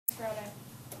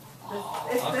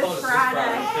It's this Friday.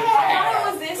 I thought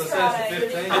it was this Friday.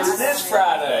 It's this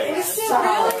Friday. Is it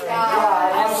really?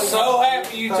 I'm so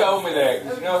happy you told me that.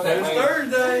 'Cause you know what that means?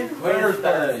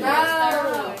 Thursday.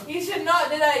 No, you should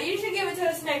not do that. You should give it to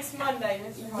us next Monday,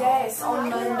 Mr. Hall. Yes, on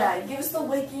Monday. Give us the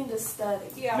weekend to study.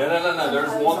 Yeah. No.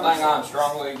 There's one thing I'm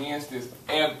strongly against is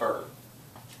ever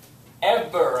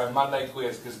a Monday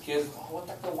quiz. Because kids, what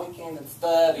the weekend and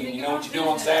study? You know what you do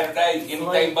on Saturday?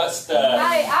 Anything but study.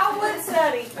 Hey, I would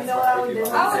study. You know what I would do?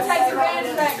 I would take advantage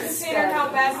of that considering how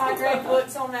bad my grade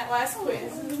looks on that last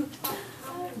quiz.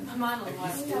 Mine was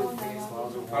last week.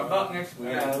 How about next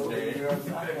week? How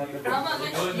about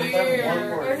next year?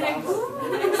 Or next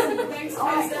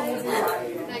Tuesday.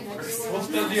 We'll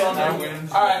study on that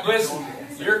Wednesday. All right, listen.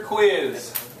 Your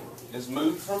quiz is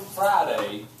moved from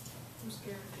Friday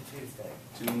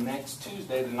to next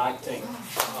Tuesday, the 19th.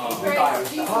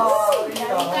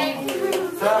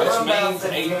 Which means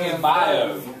AP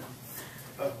Bio.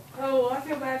 Oh, I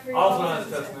feel bad for you. Also not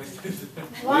test next Tuesday.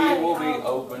 We will be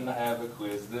open to have a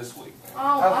quiz this week. Okay,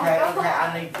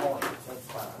 I need points. That's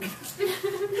fine.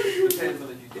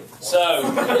 So,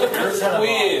 your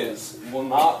quiz will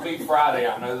not be Friday.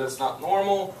 I know that's not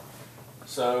normal,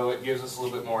 so it gives us a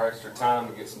little bit more extra time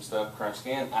to get some stuff crunched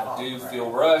in. I do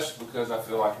feel rushed because I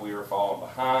feel like we are falling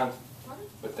behind,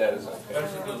 but that is okay.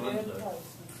 That's a good Wednesday.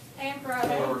 And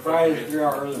Friday. Friday's 3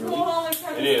 hour early. School only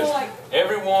comes It is. to like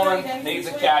Everyone needs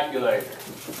a calculator.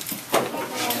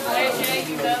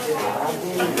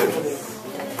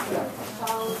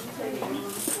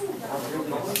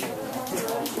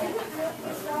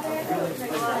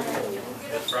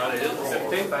 Friday is the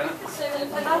 15th, ain't it?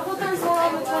 I thought there was one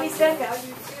on the 22nd.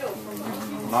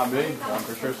 Not me. I'm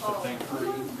for sure it's 15th.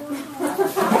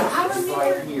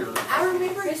 I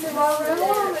remember it's the wrong one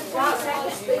on the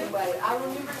 22nd Speedway. I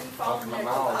remember you falling there.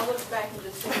 I looked back and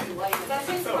just said you later. That's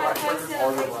just my posted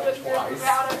on Facebook group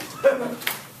about it.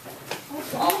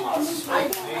 Is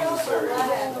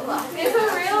it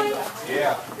really?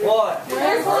 Yeah. What?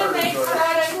 There's one next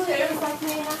Friday too.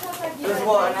 There's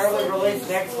what? An early release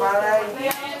next Friday?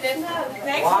 Yeah,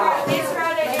 next Friday, this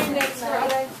Friday and next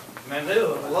Friday. Man, they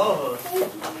love us.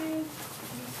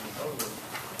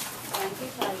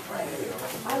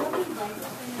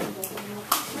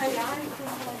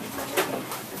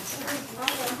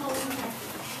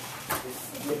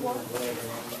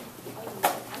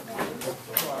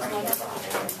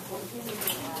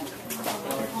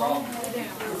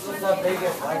 This is the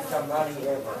biggest lifetime money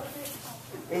ever.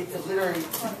 It's literally.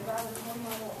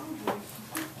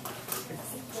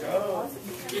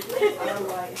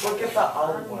 Look at the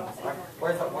old ones. Like,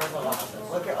 where's Eliza?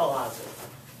 Look at Eliza.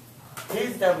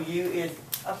 His W is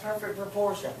a perfect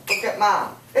proportion. Look at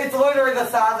mine. It's literally the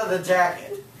size of the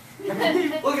jacket.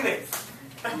 Look at this.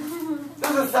 This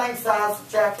is the same size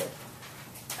jacket.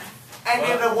 And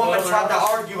then the woman tried to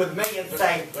argue with me and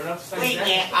say, we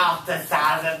get off the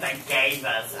size that they gave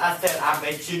us. I said, I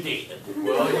bet you did.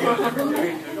 Well, you got different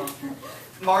grades.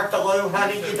 Martha Lou,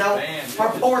 honey, you don't.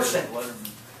 Proportion.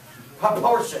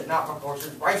 Proportion, not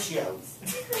proportion. Ratios.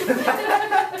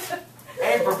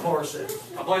 And proportion.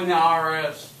 I blame the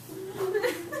IRS.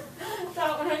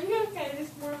 Dalton, are you okay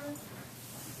this morning?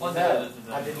 What's No, that?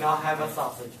 I did not have a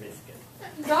sausage biscuit.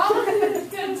 Dalton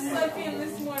couldn't sleep in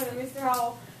this morning, Mr.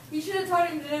 Hall. You should have told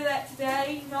him to do that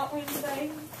today, not Wednesday.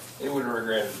 It would have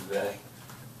regretted today.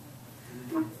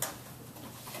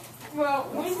 Well,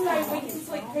 Wednesday we can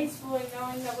sleep peacefully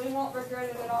knowing that we won't regret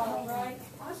it at all, right?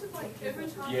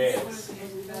 Yes.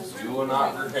 You will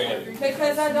not regret it.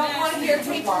 Because I don't want to hear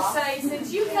teachers say,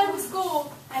 since you come to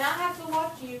school and I have to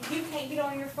watch you, you can't get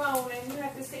on your phone and you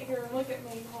have to sit here and look at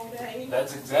me all day.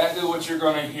 That's exactly what you're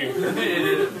going to hear.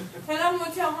 And I'm going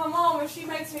to tell my mom if she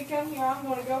makes me come here, I'm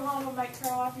going to go home and make her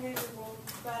life miserable.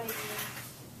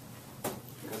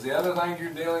 Because the other thing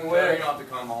you're dealing Well, you with, don't have to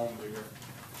come home bigger.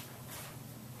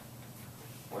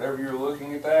 whenever you're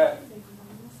looking at that,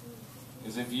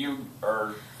 is if you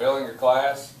are failing a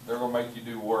class, they're going to make you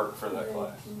do work for that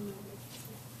class. And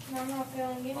I'm not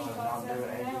failing any class I'm doing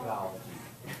after now. anthropology.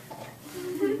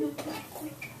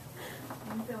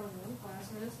 I'm failing one class,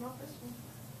 but it's not this one.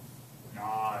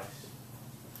 Nice.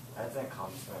 That's a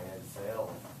constant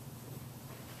sale.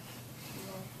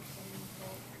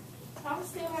 I'll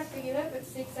still have to get up at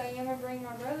 6 a.m. and bring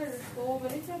my brother to school,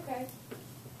 but it's okay.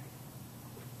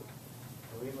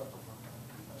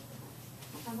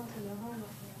 I'm about to go home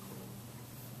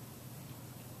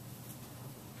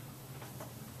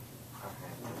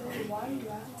after Why are you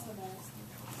writing so fast?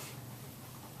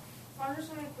 What are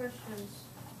some questions?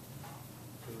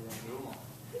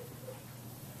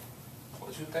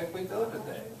 What you think we do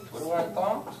today? Twiddle our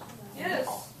thumbs? Yes.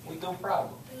 We do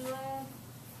problem. No.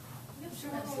 Sure,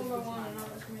 we'll go on and on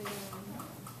this meeting.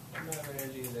 Amount of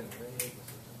energy is in red.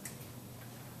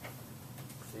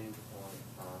 2.57,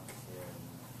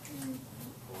 14.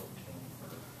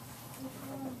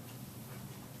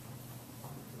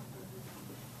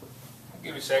 I'll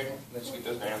give you a second. Let's get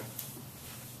this down.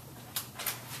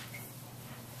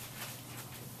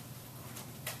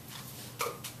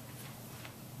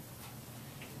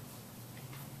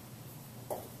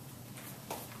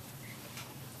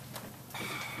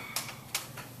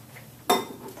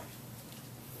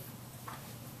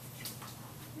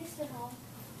 Mr. Hall,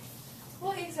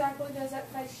 what exactly does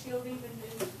that face shield even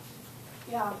do?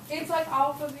 Yeah. It's like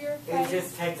off of your It face.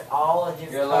 just takes all of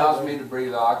his It allows cover. me to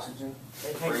breathe oxygen.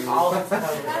 It breathe. takes all his cover. I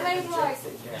mean, and like- adjusts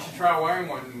it You down. should try wearing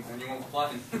one when you won't play.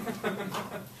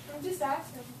 I'm just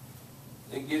asking.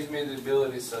 It gives me the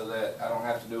ability so that I don't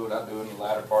have to do what I do in the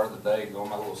latter part of the day, go in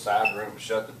my little side room,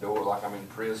 shut the door like I'm in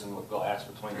prison with glass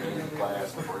between me and the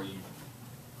class before you.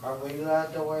 Are we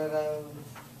allowed to wear those?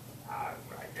 I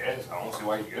guess. I don't see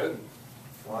why you couldn't.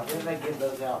 Why didn't they give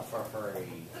those out for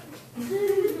free?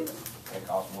 They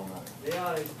cost more money. They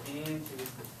are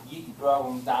expensive. Get your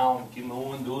problems down, come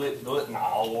on, do it, no.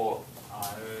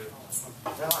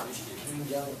 They're like two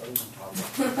young Asian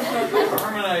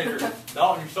Terminator.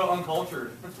 Dalton, you're so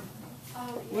uncultured.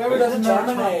 Whoever doesn't know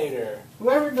Terminator.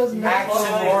 Whoever doesn't know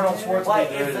Actually, Arnold Wait,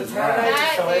 Schwarzenegger is the is Terminator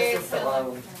not. Sylvester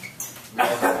Stallone? No,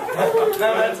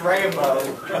 that's Rambo.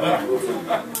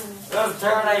 The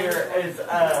Terminator is,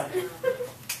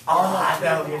 I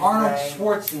know his Arnold name.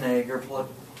 Schwarzenegger played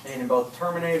in both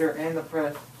Terminator and the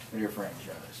Predator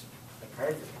franchise. The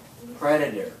Predator.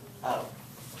 Predator. Oh,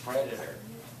 Predator.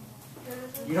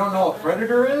 You don't know what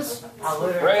Predator is? I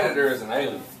literally. Predator is an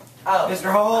alien. Oh,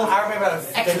 Mr. Hall, I remember that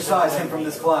stupid exercise him movie. from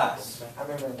this class. I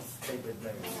remember that stupid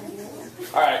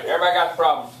movie. Alright, everybody got the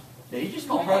problems? Did he just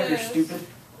call Predator stupid?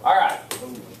 Alright,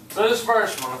 so this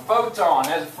first one, a photon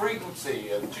has a frequency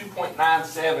of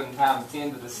 2.97 times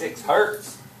 10 to the 6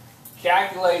 hertz.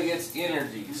 Calculate its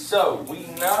energy. So, we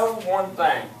know one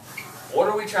thing. What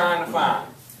are we trying to find?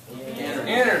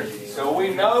 Energy. So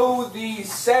we know the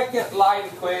second light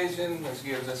equation, which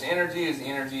gives us energy, is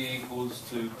energy equals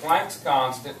to Planck's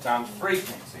constant times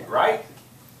frequency, right?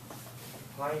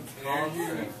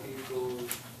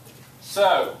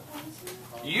 So,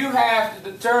 you have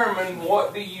to determine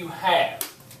what do you have.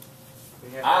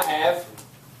 I have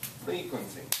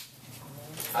frequency.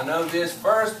 I know this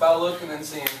first by looking and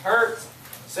seeing hertz.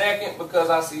 Second, because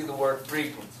I see the word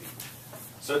frequency.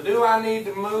 So do I need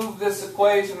to move this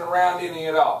equation around any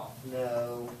at all?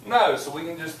 No. No, so we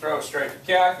can just throw it straight to the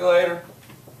calculator.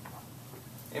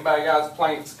 Anybody got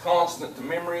Planck's constant to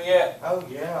memory yet? Oh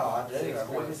yeah, I do.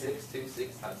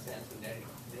 6.626 times 10 to the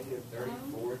negative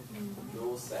 34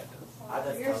 joule seconds. I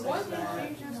just Here's told one him that.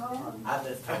 thing you just did. I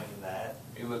just told him that.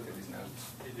 You look at his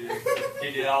notes.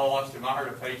 He did all watched him. I heard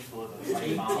a page full of the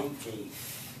same time. TTT.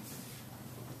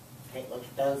 Can't look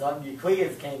at those on your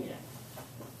quiz, can you?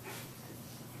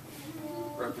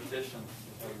 Repetition.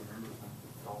 That's how you remember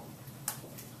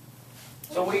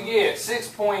things. So we get 6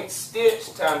 point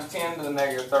stitch times 10 to the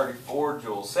negative 34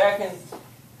 joule seconds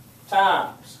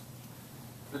times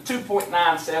the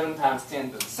 2.97 times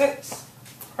 10 to the 6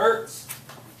 hertz.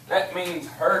 That means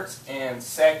hertz and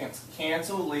seconds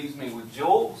cancel, leaves me with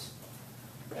joules.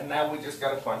 And now we just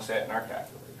got to punch that in our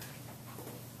calculator.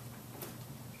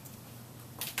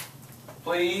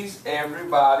 Please,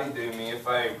 everybody, do me a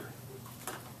favor.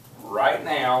 Right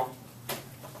now,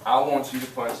 I want you to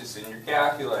punch this in your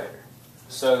calculator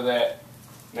so that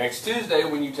next Tuesday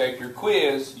when you take your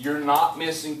quiz, you're not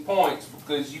missing points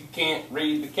because you can't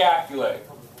read the calculator.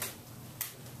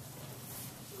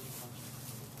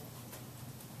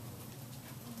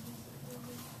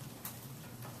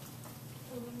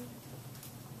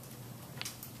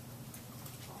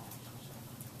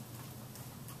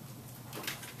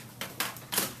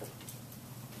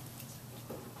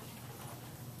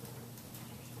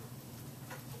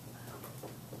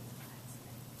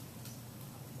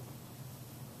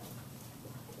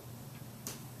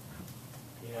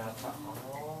 Yeah.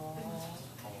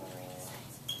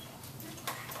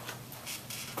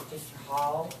 Mr.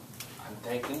 Hall. I'm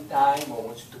taking time. I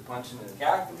want you to punch it in the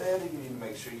calculator. You need to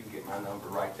make sure you get my number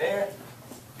right there.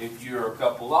 If you're a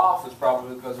couple off, it's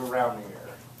probably because of rounding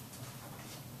error.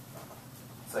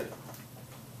 See.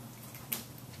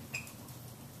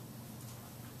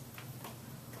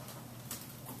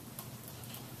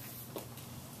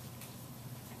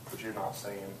 But you're not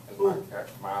seeing, because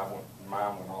mine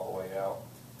went all the way out.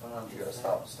 You gotta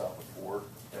stop at 4.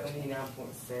 29.7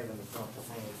 is not the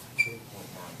same as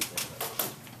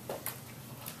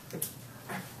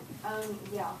 2.97.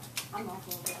 Yeah. I'm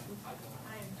awful at that.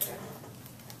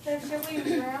 So should we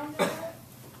round it?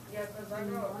 Yeah, cause I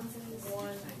got one.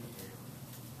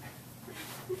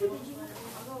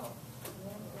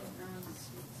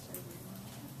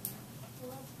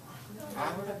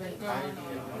 I would have been fine if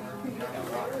you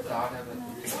never thought of it.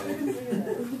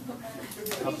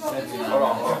 Hold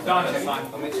on. Done, it's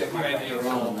fine. Let me check my idea.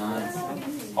 Roll nines.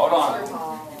 Hold on.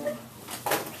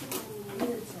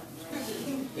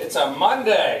 It's a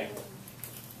Monday.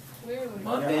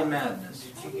 Monday Madness.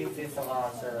 Did you get this,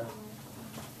 Eliza?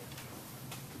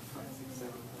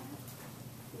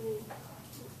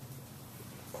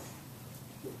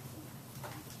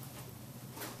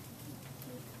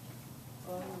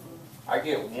 I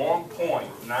get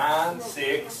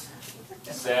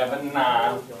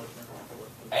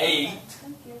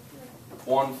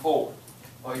 1.967914.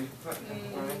 Oh, you putting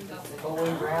it right? But we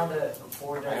rounded it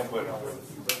 4 I days. am putting it.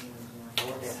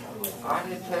 I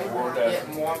did too. I'm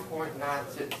getting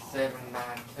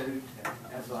 1.96792.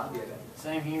 That's what I'm getting.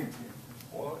 Same here.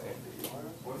 But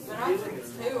I think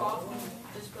it's too often,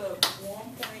 just put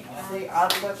 1.9. See, I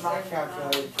put my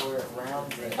calculator where it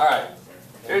rounds it. Alright,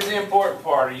 here's the important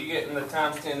part. Are you getting the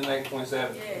times 10 to the negative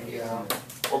 27? Yeah. Yeah.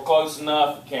 We're close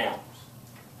enough, it counts.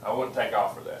 I wouldn't take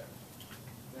off for that.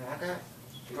 I got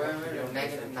square root of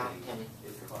negative 19.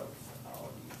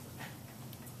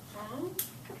 Huh?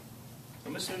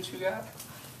 Let me see what you got.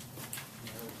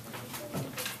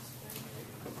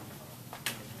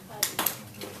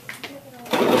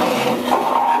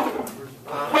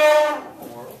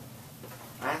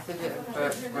 I accidentally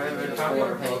put square root of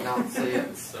 14 on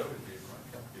 6.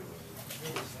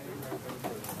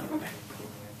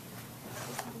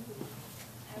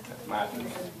 That's my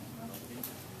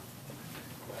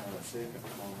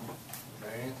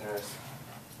very interesting.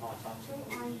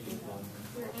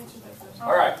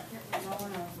 Alright.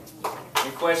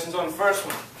 Any questions on the first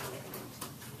one?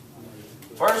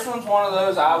 First one's one of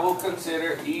those I will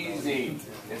consider easy.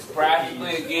 It's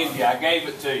practically a give you. I gave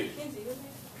it to you.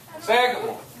 Second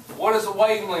one. What is the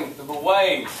wavelength of a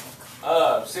wave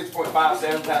of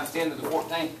 6.57 times 10 to the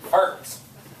 14th hertz?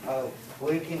 Oh,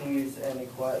 we can use the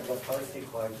first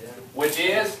equation. Which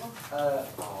is? Other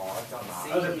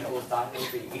people's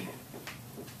dinosaur.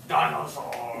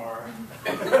 Dinosaur.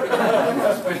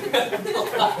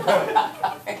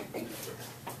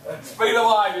 Speed of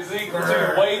light is equal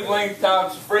to wavelength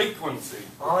times frequency.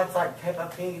 Oh, it's like Peppa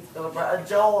Pig's a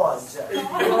George.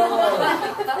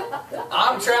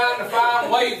 I'm trying to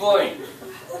find wavelength.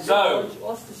 So,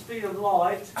 What's the speed of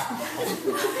light?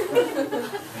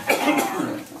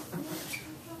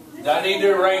 do I need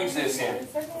to arrange this in?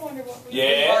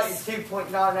 Yes.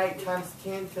 2.98 times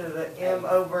 10 to the m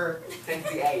over 10 to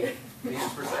the 8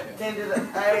 meters per second. 10 to the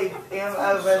 8 m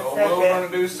over So we're second.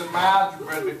 going to do some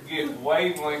algebra to get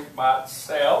wavelength by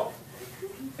itself.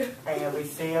 And we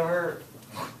see over.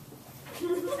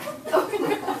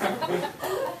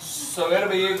 So it'll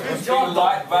be equal to speed of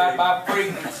light divided by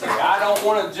frequency. I don't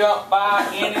want to jump by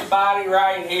anybody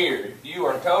right here. If you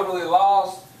are totally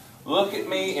lost, look at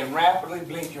me and rapidly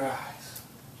blink your eyes.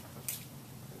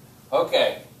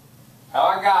 Okay, how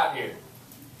I got here.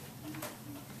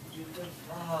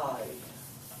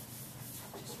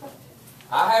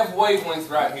 I have wavelength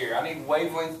right here. I need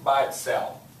wavelength by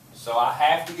itself. So I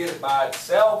have to get it by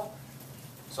itself.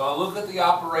 So I look at the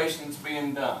operations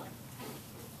being done.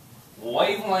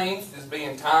 Wavelength is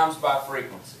being times by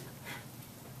frequency.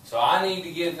 So I need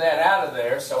to get that out of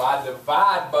there, so I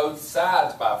divide both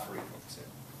sides by frequency.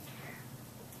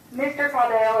 Mr.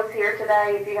 Caudell is here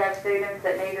today. If you have students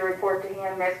that need to report to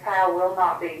him, Ms. Powell will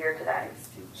not be here today.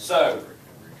 So,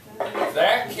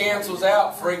 that cancels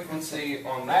out frequency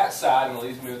on that side and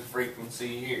leaves me with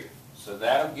frequency here. So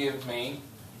that'll give me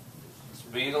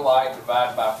speed of light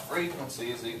divided by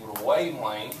frequency is equal to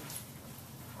wavelength.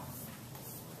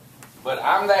 But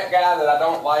I'm that guy that I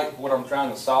don't like what I'm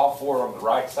trying to solve for on the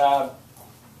right side.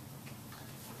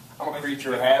 I'm a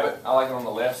creature of habit. I like it on the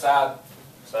left side.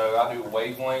 So I do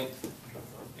wavelength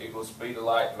equals speed of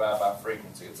light divided by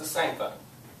frequency. It's the same thing.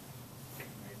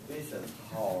 This is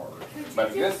hard. But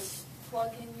Could you good. just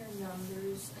plug in your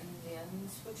numbers and then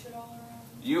switch it all around?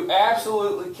 You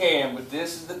absolutely can, but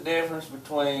this is the difference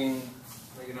between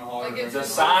Making it harder. Like it's the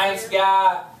science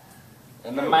guy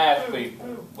and the math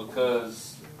people.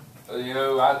 Because, you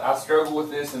know, I struggle with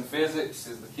this in physics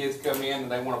as the kids come in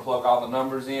and they want to plug all the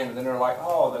numbers in and then they're like,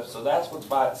 oh, so that's what's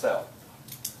by itself.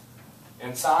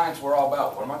 In science, we're all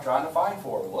about, what am I trying to find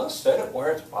for? Well, let's set it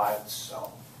where it's by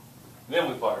itself. Then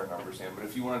we plug our numbers in. But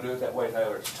if you want to do it that way,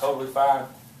 Taylor, it's totally fine.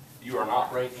 You are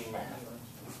not breaking math.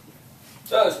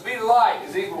 So, speed of light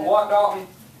is equal to what, Dalton?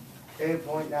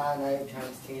 2.98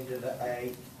 times 10 to the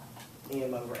 8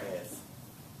 M over S.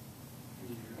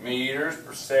 Meters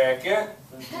per second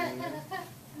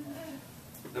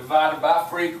divided by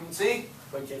frequency.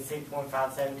 Which is 6.57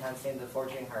 times 10 to the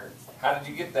 14 hertz. How did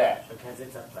you get that? Because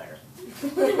it's up there.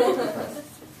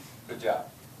 Good job.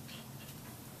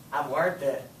 I've learned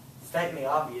that stating the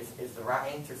obvious is the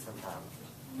right answer sometimes.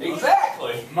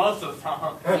 Exactly. Most of the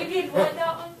time. You did what,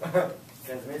 Dalton?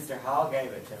 Because Mr. Hall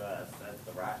gave it to us. That's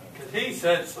the right answer. Because he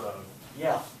said so.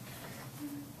 Yeah.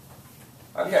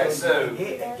 Okay, so You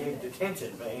hit and give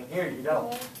detention, but in here you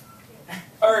don't.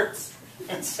 hertz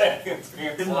and seconds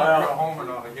Didn't cancel like out. a home or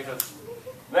not, I guess.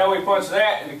 Now we punch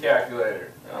that in the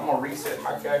calculator. And I'm gonna reset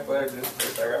my calculator just in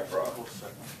case I got problems.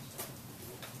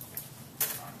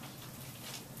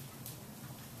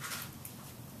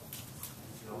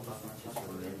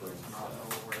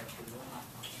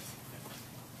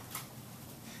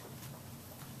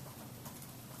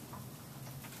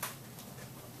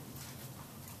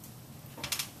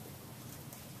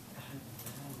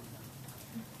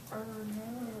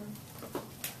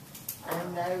 I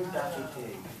know, Dr. T.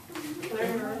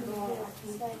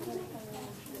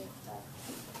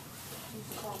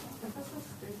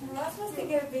 Am I supposed to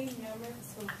get a big number?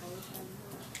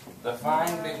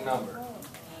 Define big number.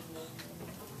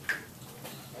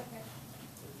 Okay.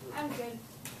 I'm good.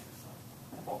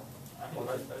 I think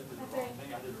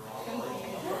I did it wrong.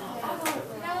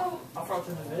 No, I thought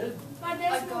you did. my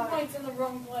decimal point's in the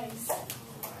wrong place.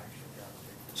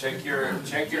 Check your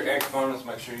exponents.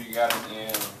 Make sure you got it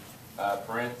in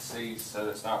parentheses so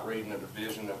that it's not reading a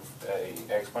division of a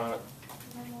exponent.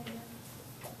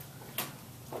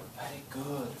 Very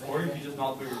good. Or you could just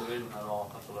not do your division at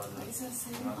all. That's what I did.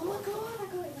 Oh my god, I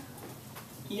got it.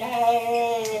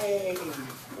 Yay!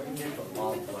 We can do the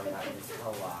long play out this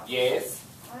whole lot. Yes.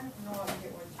 I have no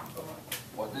idea what you're doing.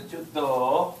 What did you do?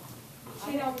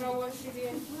 She don't know what she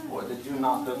did. What did you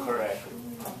not do correctly?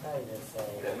 Okay, just say,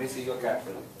 Let me see your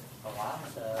calculator.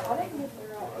 Eliza. I didn't get the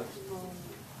right.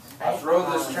 I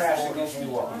throw this trash against the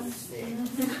wall. 6.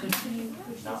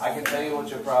 I can tell you what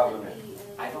your problem is.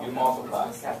 You multiply.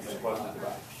 You're supposed to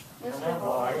divide.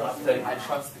 I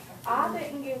trust the I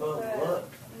didn't get But the look,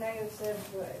 negative 7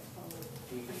 to X.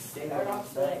 you can see what I'm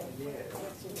saying.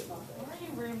 What are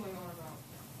you rambling on about?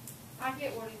 I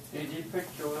get what he said. Did you pick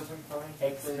yours and Tony?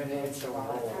 Exponential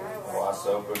rule. Oh, I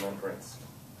soap them in prints.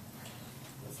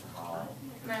 Mr. Hall.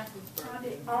 Math was first. I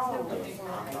did. Oh,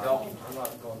 I'm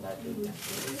not going that deep.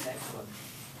 Excellent.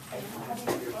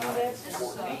 well, that's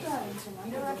just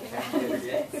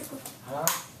Huh?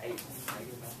 8,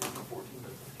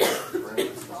 -14.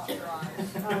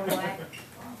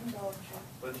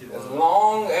 But you As love.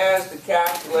 long as the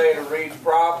calculator reads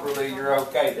properly, you're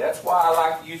okay. That's why I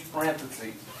like to use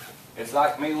parentheses. It's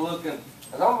like me looking,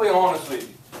 and I'm going to be honest with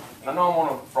you. I know I'm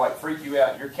going to like freak you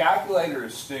out. Your calculator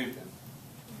is stupid.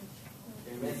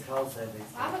 Miss Cole said these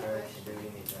calculators can do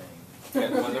anything. Yeah,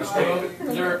 well, they're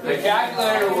stupid. The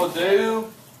calculator will do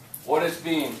what it's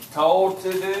being told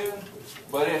to do,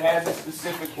 but it has a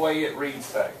specific way it reads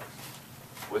things.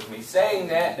 With me saying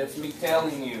that, that's me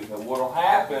telling you that what will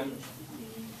happen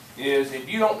is if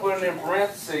you don't put it in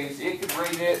parentheses, it could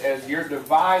read it as you're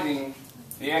dividing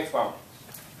the exponents.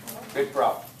 Big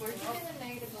problem. Where'd you get the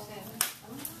negative 7?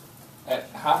 That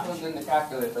happens in the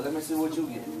calculator. Let me see what you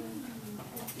get.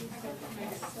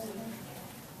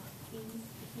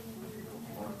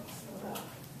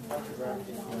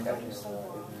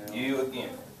 You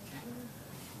again.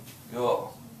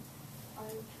 Go.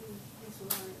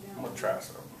 I'm gonna try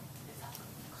something.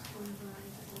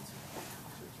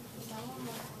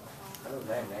 Oh,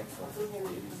 that makes sense.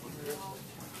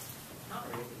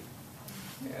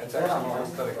 Yeah, it's actually more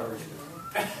aesthetic.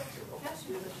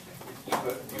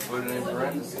 You put it in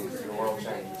parentheses, your world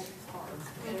changes.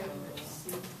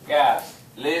 Guys,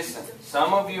 listen.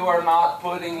 Some of you are not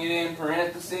putting it in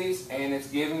parentheses, and it's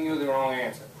giving you the wrong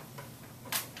answer.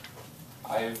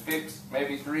 I have fixed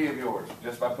maybe 3 of yours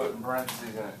just by putting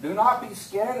parentheses in it. Do not be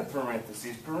scared of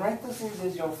parentheses. Parentheses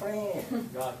is your friend.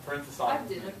 God, Princess I on.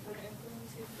 didn't put in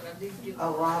parentheses, but I did give.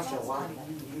 Elijah, why do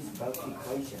you use both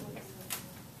equations?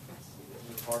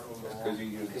 Because you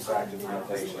use the scientific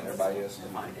notation. Everybody else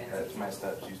that's messed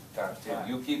up. Use times 10.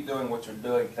 You keep doing what you're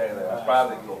doing, Taylor. That's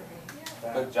probably cool.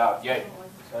 Good job. Yay.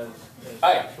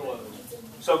 Hey.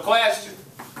 So question.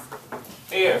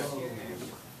 Here.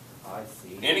 I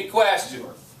see. Any questions?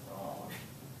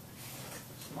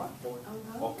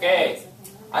 Okay.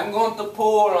 I'm going to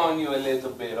pull on you a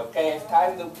little bit, okay? It's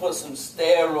time to put some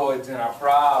steroids in our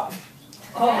problem.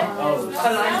 Oh,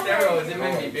 I like steroids. It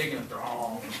made me big and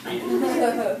strong.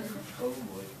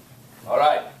 All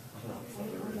right.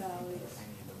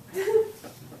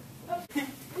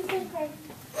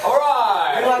 All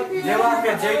right. Do like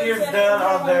the juniors done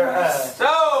on their,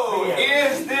 So,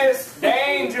 is this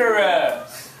dangerous?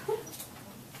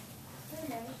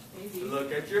 Look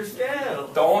at your scale.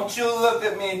 Don't you look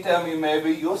at me and tell me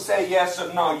maybe. You'll say yes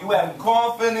or no. You have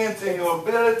confidence in your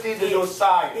ability to do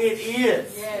science. it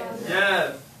is.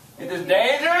 Yes. It is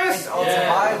dangerous? It's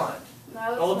ultra-violent.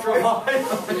 Ultra-violent.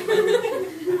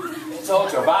 It's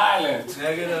ultra-violent.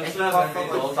 -7 means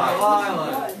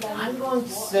ultra-violent. I'm going to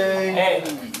say.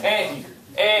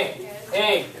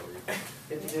 Hey.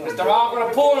 Mr. Hawk, I'm going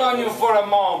to pull on you for a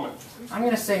moment. I'm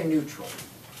going to say neutral.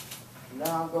 No,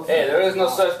 I'll go for Hey, there is no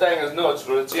such thing as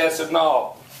neutral. It's yes or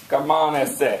no. Come on,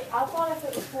 that's it. I thought if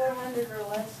it was 400 or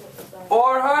less, it was like.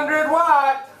 400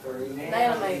 what?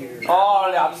 Nanometers.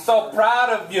 Oh, I'm so proud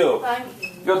of you. Thank you.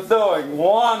 You're doing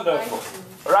wonderful.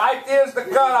 Right there's the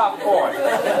cutoff point.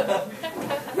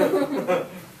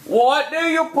 What do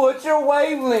you put your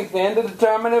wavelength in to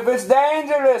determine if it's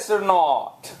dangerous or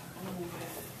not?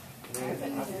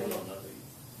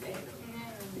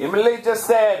 Emily just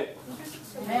said it.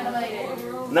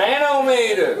 Nanometers.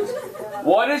 Nanometers.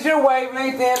 What is your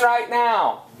wavelength in right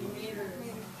now?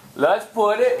 Let's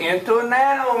put it into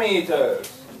nanometers.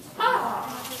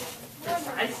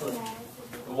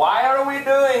 Why are we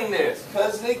doing this?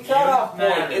 Because the cutoff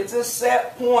point, it's a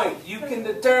set point. You can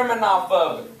determine off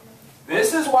of it.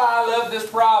 This is why I love this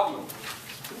problem.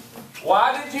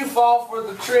 Why did you fall for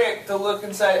the trick to look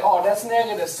and say, oh, that's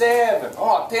 -7.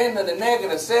 Oh, 10 to the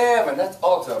 -7. That's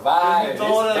ultraviolet. It's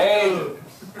dangerous.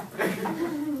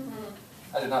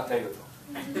 I did not tell you.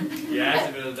 You asked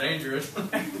if it was dangerous.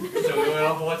 So we went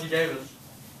off of what you gave us.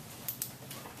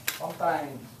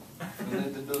 Sometimes you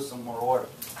need to do some more work.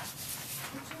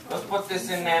 Let's put this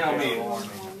in nanometers.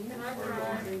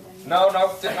 No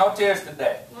tears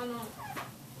today.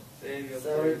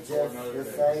 So it's just the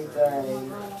same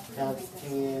thing, times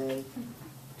 10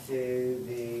 to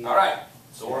the... Alright,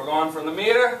 so we're going from the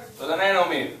meter to the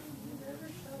nanometer.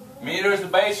 Meter is the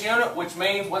base unit, which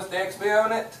means what's the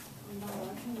exponent?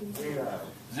 0.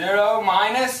 0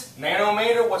 minus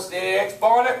nanometer, what's the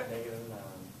exponent?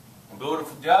 -9.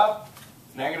 Beautiful job.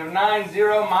 -9,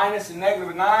 0 minus and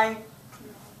 -9.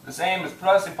 The same as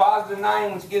plus and positive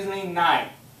 9, which gives me 9.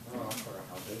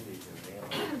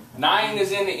 9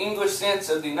 is in the English sense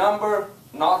of the number,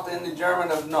 not in the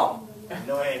German of no.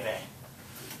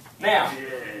 Now,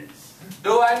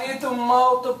 do I need to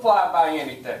multiply by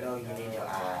anything? No, you need to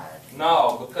add.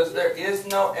 No, because there is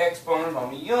no exponent on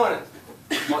the unit.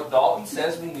 What Dalton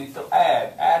says we need to add.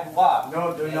 Add what?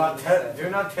 No, do not tell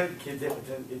kids it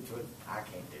was, I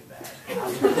can't do that.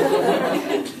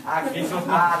 I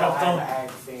don't have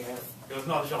accent. It was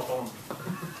not shot on.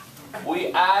 We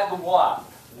add what?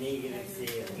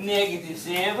 -7.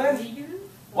 -7?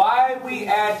 Why we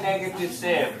add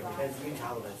 -7? Because you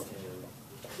told us to.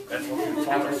 That's what we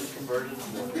converted.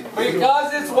 Because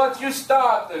it's what you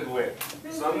started with.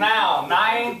 So now,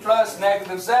 9 plus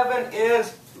 -7 is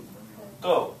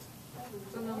 2.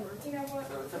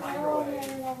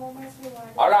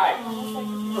 Alright.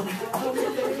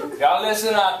 Y'all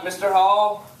listen up. Mr. Hall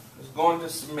is going to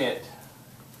submit.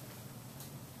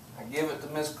 I give it to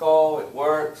Miss Cole. It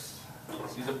works.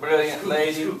 She's a brilliant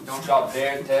lady. Don't y'all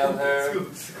dare tell her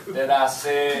that I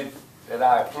said that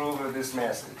I approve of this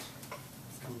message.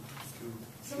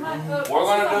 We're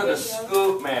going to do the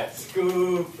scoop method.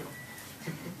 Scoop.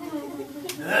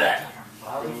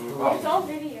 It's on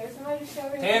video. Somebody show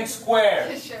it. 10 squared.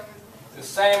 The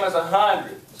same as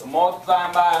 100. So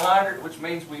multiplying by 100, which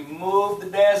means we move the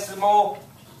decimal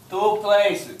 2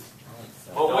 places.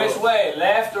 But which way?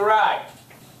 Left or right?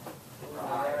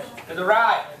 To the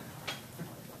right.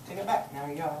 Take it back. Now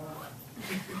you go.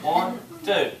 1,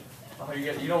 2. Oh,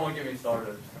 you don't want to get me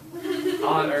started.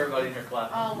 I'll have everybody in your class.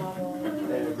 Oh my lord.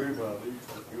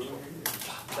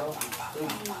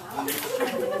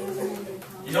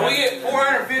 So we get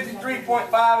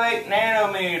 453.58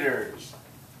 nanometers.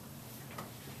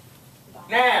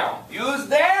 Now, use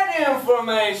that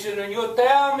information and you'll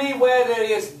tell me whether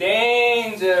it's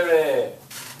dangerous.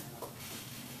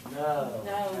 No.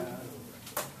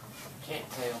 Can't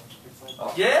tell.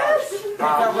 Yes? It's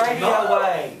a radio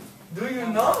wave. Do you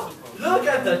know? Look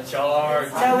at the chart.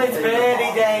 So it's very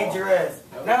dangerous.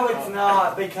 No, it's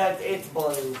not, because it's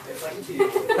blue.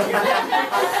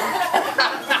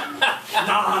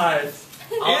 Nice.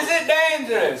 Is it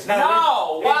dangerous?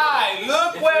 No. Why?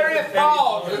 Look where it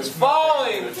falls. It's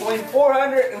falling between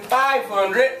 400 and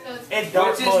 500, It's dark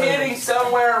which is blue. hitting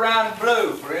somewhere around blue.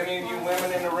 For any of you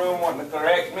women in the room wanting to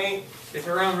correct me, It's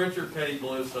around Richard Petty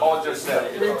Blue. So I'll just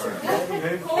say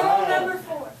it. Coral number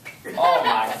 4. Oh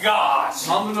my gosh.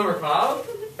 Mama number 5?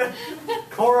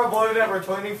 Cora Blue number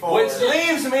 24. Which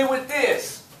leaves me with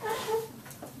this.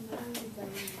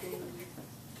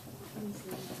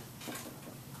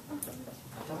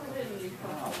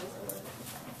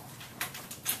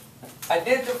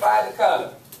 Identify the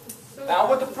color. Now I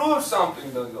want to prove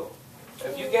something to you.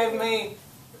 If you gave me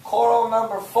coral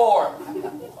number 4, what in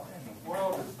the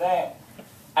world is that?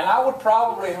 And I would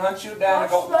probably hunt you down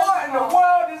and go, what in the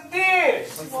world is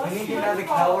this? We need to know the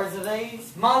colors of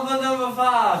these. Mamba number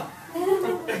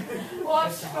 5.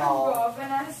 Watch SpongeBob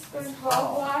and ask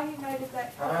SpongeBob why he made it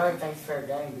that I color. know everything's fair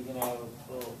game, but you know,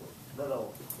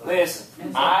 little.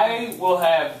 Listen, I will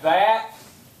have that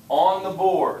on the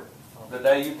board the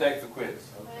day you take the quiz.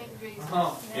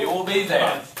 It will be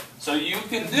there. So you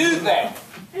can do that.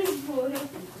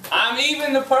 I'm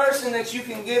even the person that you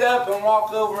can get up and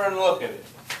walk over and look at it.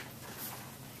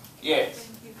 Yes.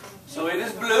 So it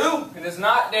is blue. It is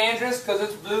not dangerous because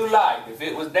it's blue light. If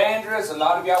it was dangerous, a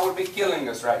lot of y'all would be killing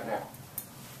us right now.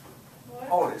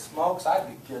 Holy smokes, I'd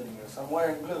be killing us. I'm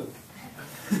wearing blue.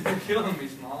 You're killing me,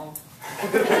 Small.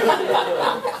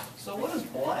 So what does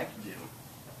black do?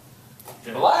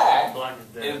 Black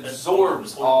is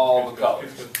absorbs all the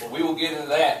colors. We will get into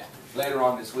that later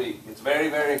on this week. It's very,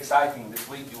 very exciting. This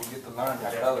week you will get to learn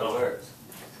how color works.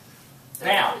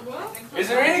 Now, is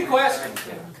there any questions?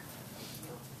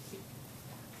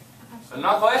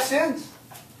 No questions?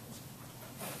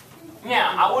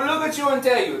 Now, I will look at you and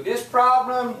tell you, this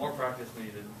problem, More practice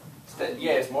needed.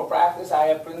 yes, more practice. I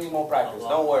have plenty more practice.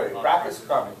 Don't worry. Practice is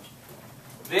coming.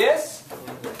 This,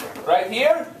 right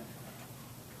here,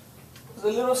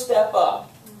 is a little step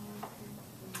up.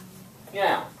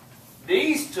 Now,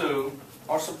 these two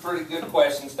are some pretty good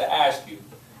questions to ask you.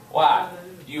 Why?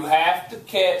 You have to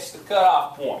catch the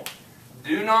cutoff point.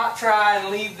 Do not try and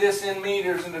leave this in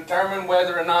meters and determine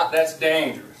whether or not that's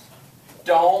dangerous.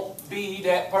 Don't be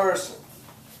that person.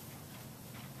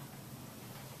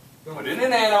 Put it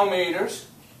in nanometers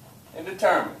and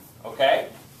determine. Okay?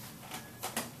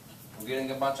 I'm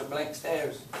getting a bunch of blank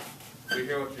stares. We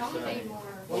hear what you're saying.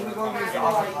 When we going to use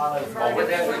autopilot? Oh, we're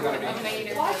definitely going to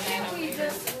be. Why can't we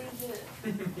just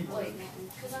leave it? Like,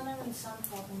 because I know in some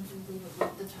problems we leave it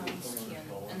with the times 10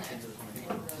 and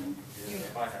the unit.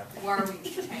 Why are we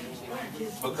changing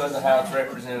it? Because of how it's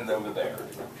represented over there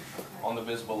on the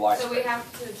visible light. So we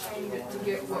have to change it to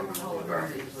get what color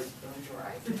it is,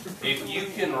 right? If you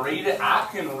can read it, I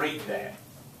can read that.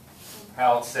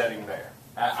 How it's setting there.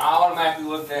 I automatically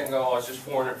look at it and go, oh, it's just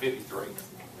 453.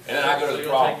 And then I go to the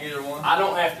problem. I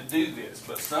don't have to do this,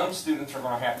 but some students are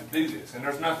going to have to do this. And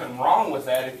there's nothing wrong with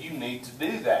that if you need to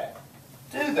do that.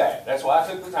 Do that. That's why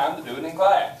I took the time to do it in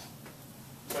class.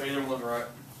 So either one's right.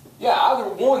 Yeah, either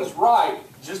one's right,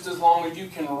 just as long as you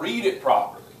can read it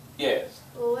properly. Yes.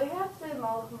 Well, we have to do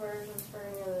model conversions for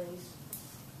any of these.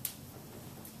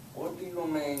 What do you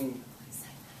mean?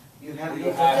 You have You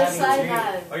to have Just say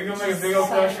no. Are you going to make a big old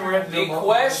question where you have to do The multiple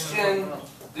question,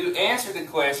 the answer to the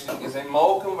question is a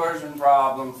mole conversion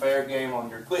problem fair game on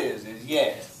your quiz is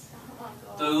yes. Oh my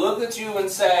God. To look at you and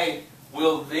say,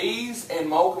 will these and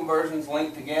mole conversions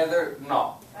link together?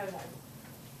 No. Okay.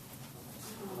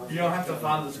 You don't have to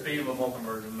find the speed of a mole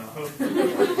conversion, no.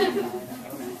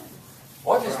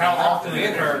 What is Or how the often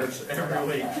it amount of occurs every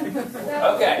week.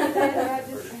 Okay.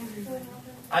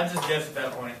 I just guess at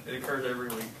that point, it occurs every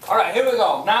week. All right, here we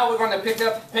go. Now we're going to pick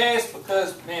up the pace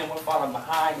because, man, we're falling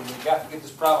behind and we've got to get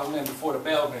this problem in before the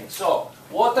bell rings. So,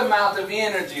 what amount of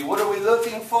energy? What are we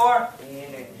looking for?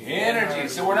 Energy.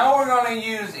 So we know we're going to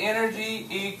use energy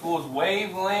equals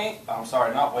wavelength. I'm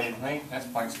sorry, not wavelength. That's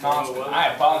Planck's constant.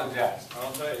 I apologize.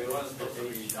 I'll tell you, it wasn't supposed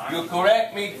to be You'll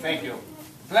correct me. Thank you.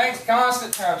 Planck's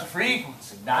constant times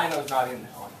frequency. Dyno's not in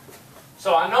that one.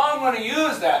 So I know I'm going to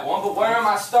use that one, but where am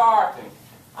I starting?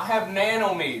 I have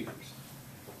nanometers,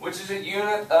 which is a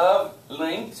unit of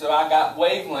length. So I got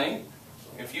wavelength.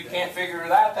 If you can't figure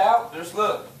that out, just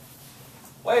look.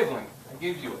 Wavelength. I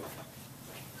give you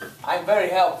it. I'm very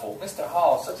helpful. Mr.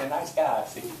 Hall, such a nice guy,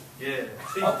 see? Yeah.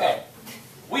 See? Okay.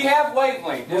 We have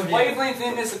wavelength. There's wavelength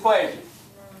in this equation.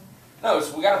 No,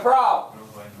 so we got a problem.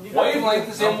 Wavelength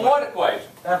is in what equation?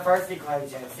 That first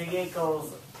equation, C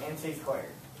equals MC squared.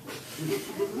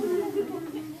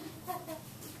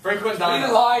 Frequent Speed of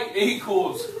dyno. light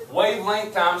equals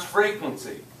wavelength times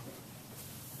frequency.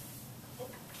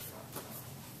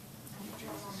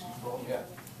 Yeah.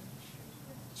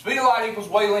 Speed of light equals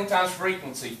wavelength times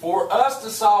frequency. For us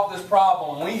to solve this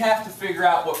problem, we have to figure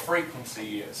out what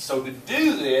frequency is. So to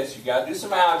do this, you got to do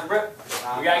some algebra.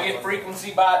 We got to get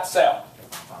frequency by itself.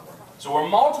 So we're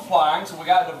multiplying, so we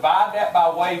got to divide that by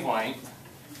wavelength,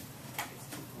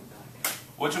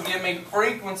 which will give me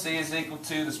frequency is equal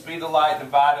to the speed of light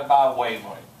divided by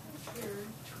wavelength.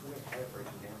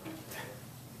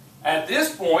 At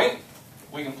this point,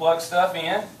 we can plug stuff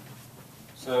in.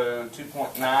 So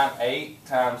 2.98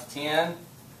 times 10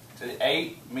 to the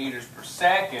 8 meters per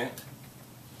second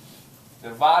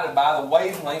divided by the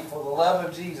wavelength. For the love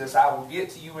of Jesus, I will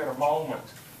get to you in a moment.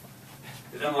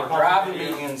 Is You are driving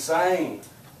me insane.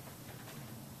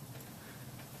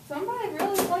 Somebody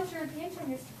really wants your attention,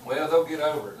 Mr. Well, they'll get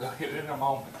over it. They'll get it in a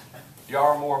moment. You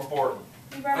are more important.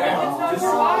 You better hope it's not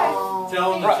your wife.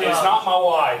 Tell them Right, it's not my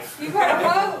wife. You better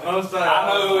hope. Most I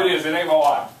know who it is. It ain't my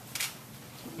wife.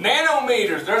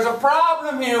 Nanometers. There's a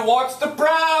problem here. What's the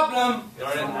problem?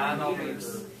 You're in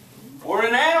nanometers. We're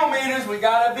in nanometers. We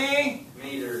gotta be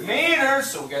Meters.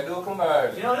 meters, so we gotta do a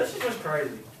conversion. You know, this is just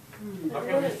crazy. Why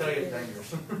can't we just tell you it's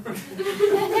dangerous? We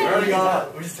already got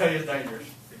it. We just tell you it's dangerous.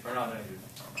 We're not dangerous.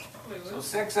 So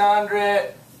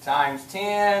 600 times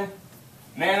 10.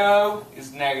 Nano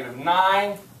is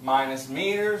 -9 minus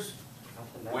meters,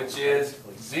 which is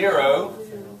 0,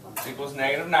 which equals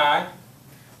 -9.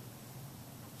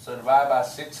 So divide by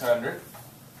 600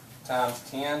 times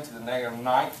 10 to the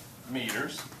 -9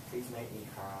 meters. Please make me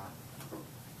cry.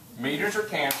 Meters are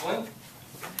canceling.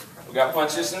 We got to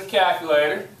punch this in the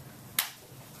calculator. I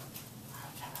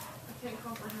can't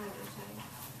comprehend what you're saying.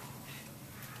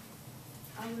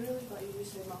 I really thought you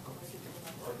said Malcolm was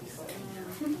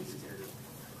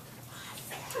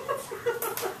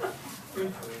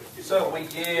So we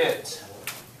get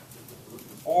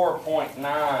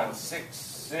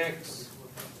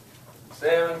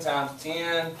 4.9667 times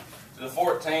 10 to the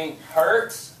 14th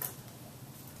hertz.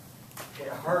 It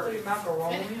hurts.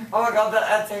 Oh my God,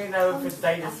 that's how you know if it's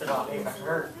dangerous or not. It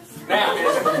hurts. Now,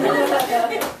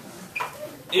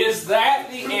 is that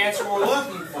the answer we're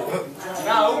looking for?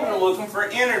 No, we're looking for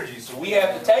energy. So we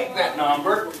have to take that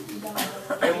number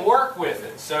and work with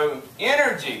it. So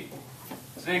energy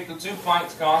is equal to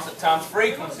Planck's constant times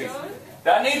frequency. Do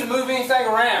I need to move anything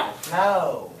around?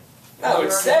 No. No,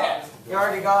 it's set. You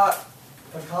already got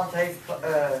the context.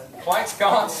 Planck's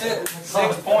constant,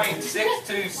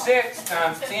 6.626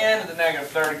 times 10 to the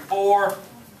 -34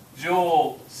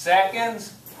 joule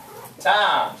seconds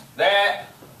times that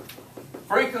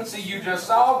frequency you just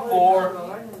solved for.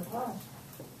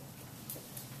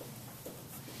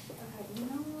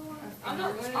 I'm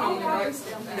not I'm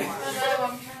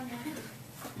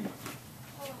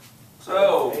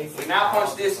So we now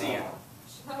punch this in.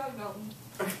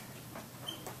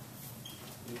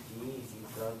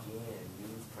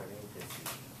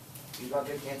 You got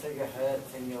to cancel your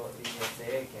hertz and your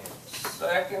seconds.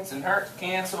 Seconds and hertz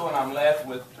cancel, and I'm left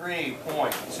with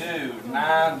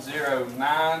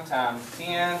 3.2909 times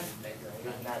 10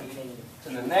 to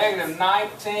the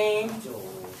 -19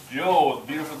 joules.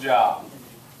 Beautiful job.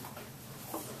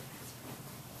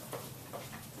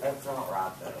 That's not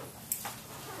right though.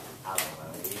 I don't know.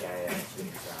 Yeah,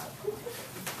 it's right.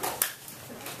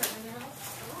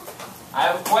 I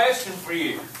have a question for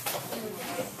you.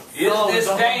 Is this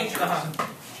dangerous?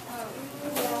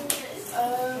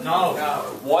 No.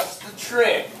 What's the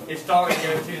trick? It's starting to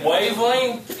go to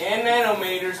Wavelength and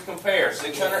nanometers compare.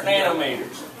 600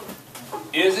 nanometers.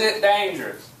 Is it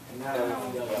dangerous?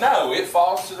 No, it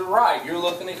falls to the right. You're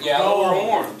looking at yellow or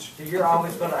orange. So you're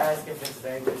always going to ask if it's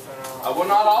dangerous or I not? will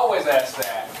not always ask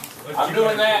that. I'm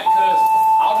doing that because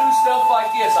I'll do stuff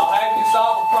like this. I'll have you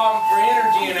solve a problem for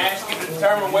energy and ask you to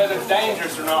determine whether it's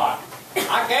dangerous or not.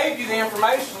 I gave you the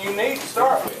information you need to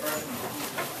start with.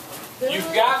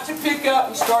 You've got to pick up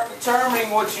and start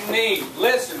determining what you need.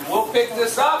 Listen, we'll pick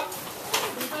this up.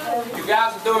 You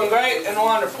guys are doing great and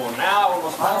wonderful. Now we'll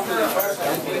respond to the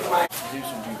question.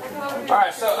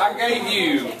 Alright, so I gave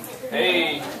you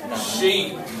a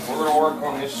sheet. We're going to work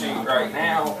on this sheet right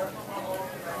now.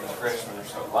 These freshmen are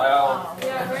so loud.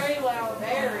 Yeah, very loud.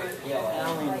 Very. Yeah, I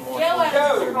don't even want Yell at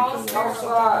Go! Mr. Hall.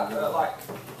 Outside, like,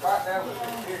 right down the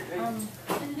here,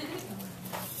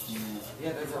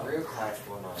 Yeah, there's a real class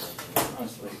going on.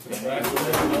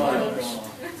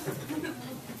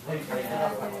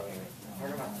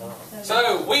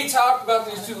 So, we talked about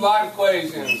these two light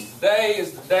equations. Today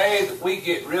is the day that we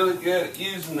get really good at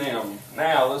using them.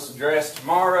 Now, let's address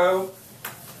tomorrow.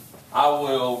 I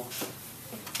will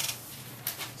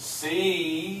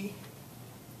see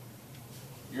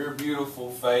your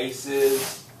beautiful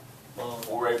faces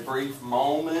for a brief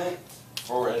moment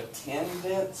for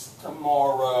attendance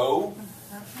tomorrow.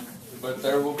 But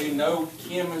there will be no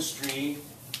chemistry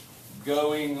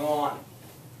going on.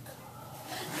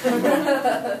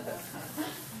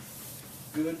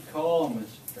 Good call,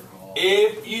 Mr. Hall.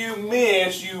 If you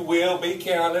miss, you will be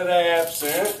counted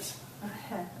absent.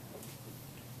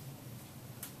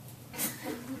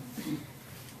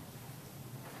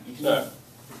 So,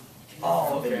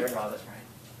 Oh, okay, that's right.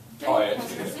 Oh, yeah.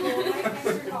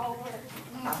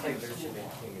 I think there should be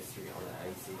chemistry on the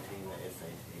ACT and the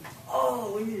SAT.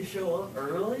 Oh, we need to show up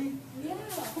early? Yeah.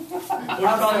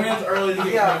 45 minutes early to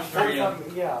get chemistry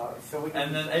in. Yeah, so we can.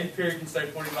 And then 8th period can stay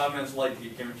 45 minutes late to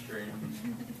get chemistry in.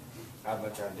 I'd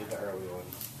much rather do the early one.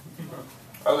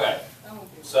 Okay,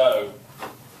 so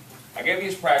I gave you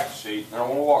this practice sheet, and I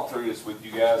want to walk through this with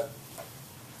you guys.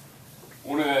 I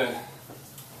want to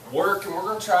work, and we're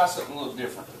going to try something a little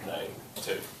different today,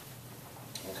 too.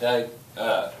 Okay?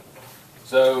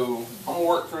 So I'm going to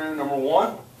work through number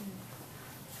one.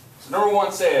 So number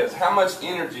one says, how much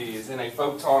energy is in a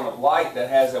photon of light that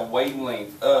has a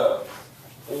wavelength of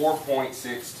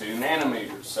 4.62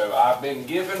 nanometers? So I've been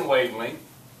given wavelength.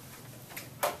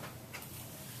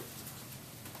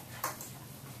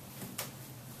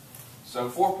 So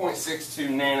 4.62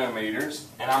 nanometers,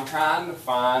 and I'm trying to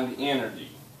find energy.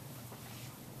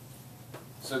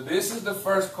 So this is the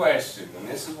first question, and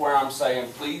this is where I'm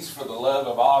saying, please, for the love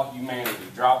of all humanity,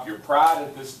 drop your pride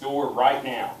at this door right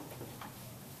now.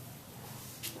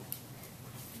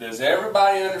 Does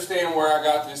everybody understand where I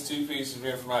got this two pieces of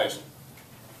information?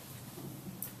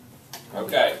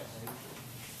 Okay.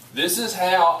 This is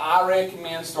how I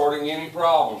recommend starting any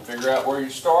problem. Figure out where you're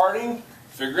starting.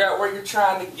 Figure out where you're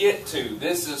trying to get to.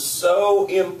 This is so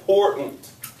important.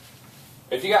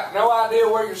 If you got no idea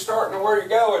where you're starting or where you're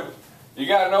going, you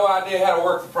got no idea how to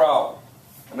work the problem.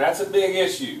 And that's a big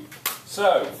issue.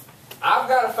 So, I've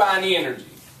got to find energy.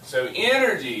 So,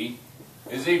 energy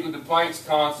is equal to Planck's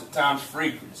constant times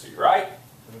frequency, right?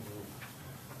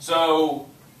 So,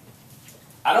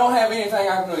 I don't have anything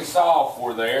I can really solve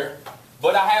for there,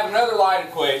 but I have another light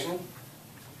equation.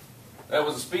 That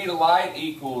was the speed of light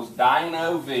equals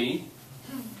dyno V,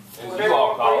 as you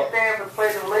all call it. Stand for the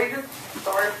Pledge of Allegiance.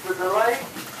 Sorry for the delay.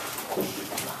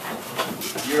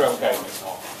 You're okay, Miss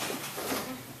Hall.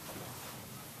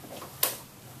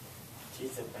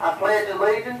 I pledge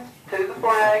allegiance to the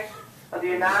flag of the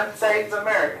United States of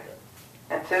America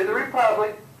and to the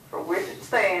republic for which it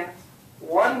stands,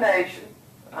 one nation,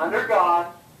 under God,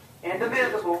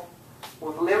 indivisible,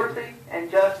 with liberty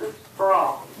and justice for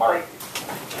all. Thank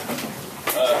you.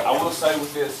 I will say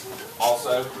with this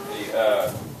also,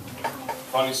 the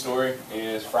funny story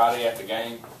is Friday at the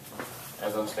game,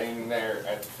 as I'm standing there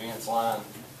at the fence line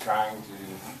trying to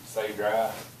stay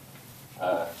dry,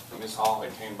 Miss Hall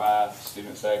had came by the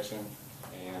student section,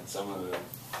 and some of the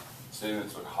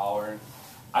students were hollering.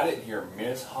 I didn't hear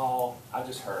Miss Hall, I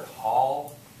just heard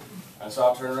Hall, and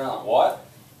so I turned around like, what?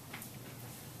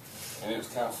 And it was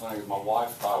kind of funny because my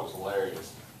wife thought it was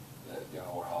hilarious that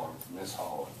y'all were hollering for Miss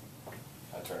Hall.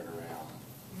 I turned around.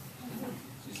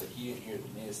 She said, "You didn't hear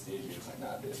the miss, did you?" I was like, "No,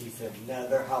 I didn't." She said, no,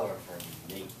 they're hollering for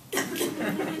me.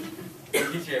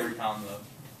 It gets you every time, though.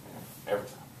 Every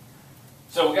time.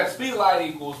 So we got speed of light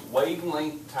equals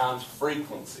wavelength times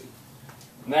frequency.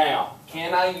 Now,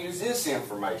 can I use this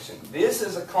information? This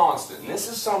is a constant, and this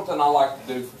is something I like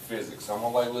to do for physics. I'm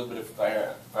going to lay a little bit of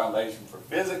foundation for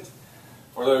physics.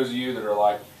 For those of you that are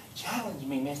like, challenge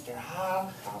me, Mr.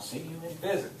 Hall. I'll see you in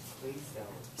physics. Please don't.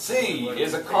 C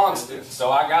is a constant, so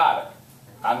I got it.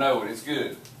 I know it, it's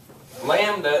good.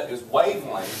 Lambda is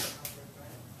wavelength,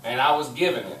 and I was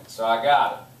given it, so I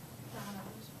got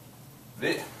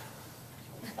it.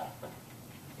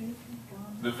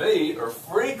 The V, or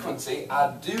frequency,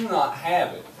 I do not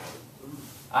have it.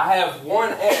 I have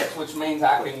 1x, which means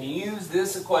I can use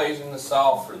this equation to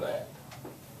solve for that.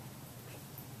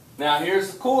 Now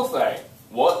here's the cool thing.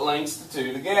 What links the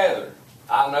two together?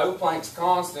 I know Planck's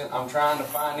constant. I'm trying to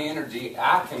find energy.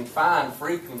 I can find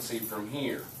frequency from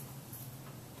here.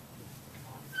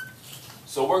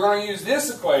 So we're going to use this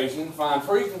equation to find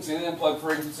frequency, and then plug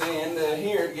frequency into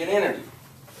here to get energy.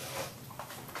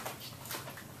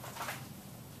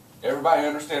 Everybody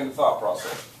understand the thought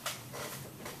process?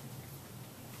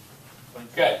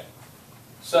 Okay.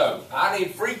 So I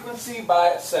need frequency by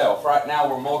itself. Right now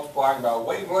we're multiplying by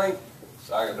wavelength.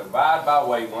 So I can divide by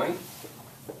wavelength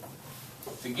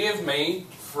to give me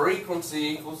frequency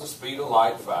equals the speed of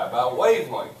light divided by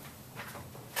wavelength.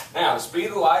 Now, the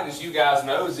speed of light, as you guys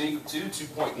know, is equal to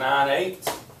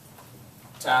 2.98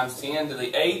 times 10 to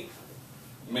the 8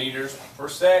 meters per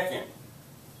second.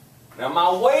 Now,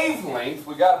 my wavelength,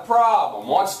 we got a problem.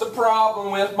 What's the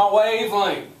problem with my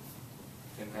wavelength?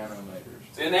 In nanometers.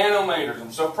 It's in nanometers.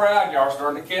 I'm so proud y'all are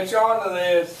starting to catch on to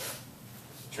this.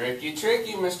 Tricky,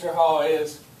 tricky, Mr. Hall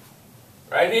is.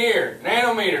 Right here,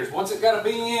 nanometers. What's it got to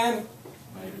be in?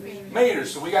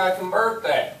 Meters. So we got to convert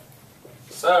that.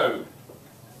 So,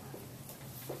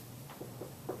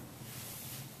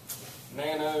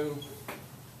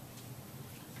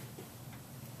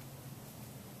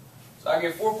 So I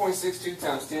get 4.62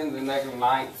 times 10 to the negative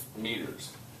 9th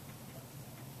meters.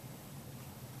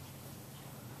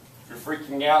 If you're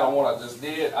freaking out on what I just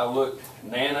did, I looked,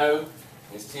 nano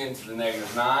is 10 to the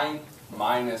negative 9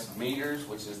 minus meters,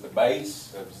 which is the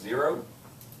base of 0,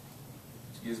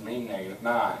 which gives me negative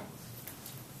 9.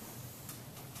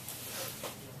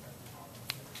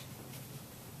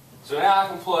 So now I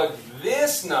can plug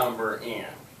this number in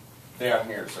down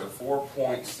here. So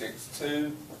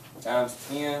 4.62 times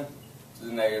 10 to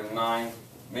the negative 9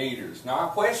 meters. Now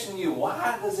I question you,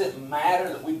 why does it matter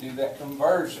that we do that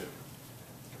conversion?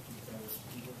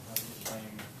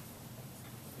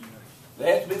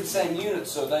 They have to be the same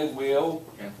units, so they will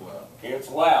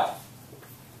cancel out.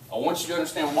 I want you to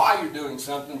understand why you're doing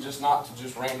something, just not to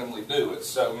just randomly do it.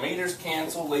 So meters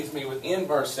cancel leaves me with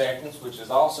inverse seconds, which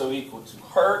is also equal to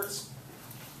hertz,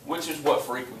 which is what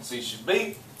frequency should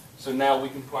be. So now we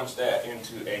can punch that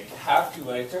into a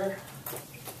calculator.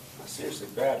 I seriously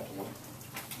grabbed one.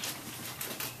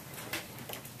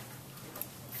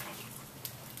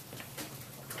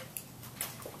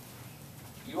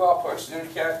 You all punch it in a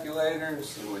calculator and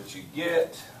see what you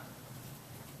get.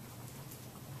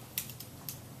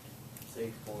 6.54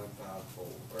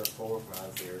 or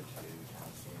 4502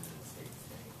 times 10 to the 16.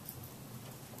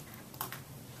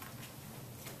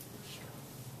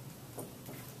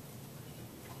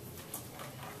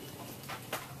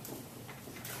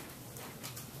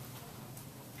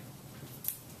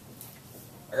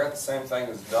 I got the same thing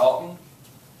as Dalton.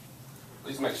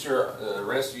 Please make sure the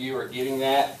rest of you are getting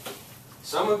that.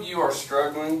 Some of you are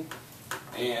struggling,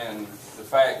 and the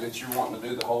fact that you're wanting to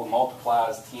do the whole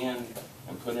multiplies 10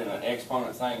 and put in an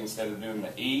exponent thing instead of doing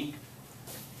the e.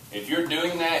 If you're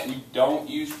doing that and you don't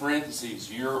use parentheses,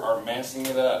 you are messing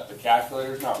it up. The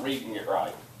calculator's not reading it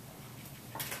right.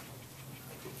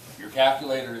 Your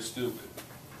calculator is stupid.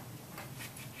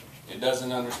 It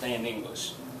doesn't understand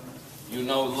English. You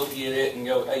know, look at it and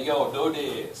go, hey, yo, do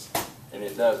this. And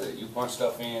it does it. You punch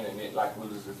stuff in and it like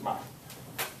loses its mind.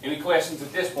 Any questions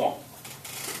at this point?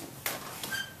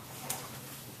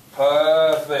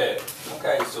 Perfect.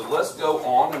 Okay, so let's go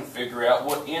on and figure out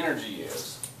what energy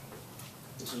is.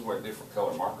 This is where different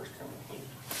color markers come in.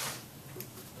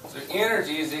 So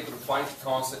energy is equal to Planck's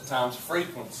constant times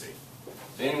frequency.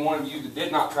 To any one of you that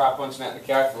did not try punching that in the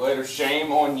calculator,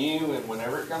 shame on you, and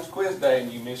whenever it comes quiz day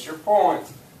and you miss your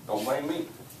points, don't blame me.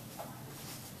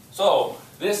 So,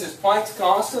 this is Planck's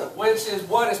constant, which is,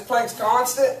 what is Planck's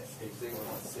constant?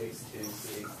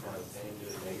 6.626 times 10 to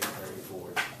the negative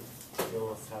 34.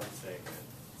 Joules times second.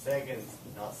 Seconds,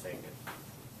 not second.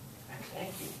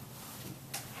 Thank you.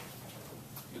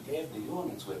 You gave the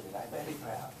units with it. I'm very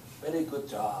proud. Very good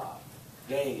job.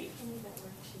 Yay.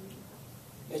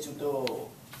 Yes, you do.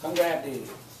 Come grab these.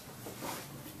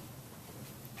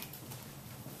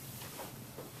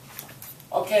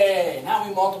 Okay, now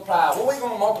we multiply. What are we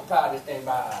going to multiply this thing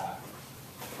by?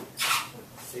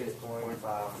 6.5402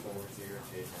 times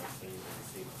 10 to the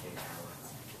 16 hours.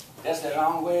 That's the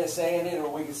long way of saying it, or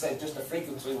we can say just the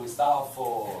frequency we solve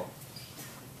for.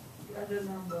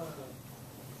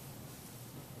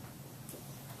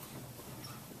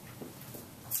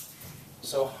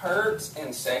 So hertz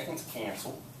and seconds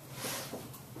cancel,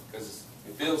 because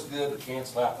it feels good to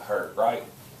cancel out the hertz, right?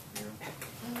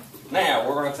 Now,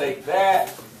 we're going to take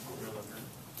that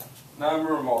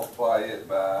number and multiply it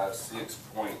by 6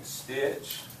 point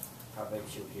stitch. I bet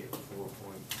you'll get 4.2739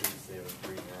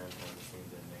 times 10 to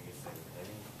the negative 17.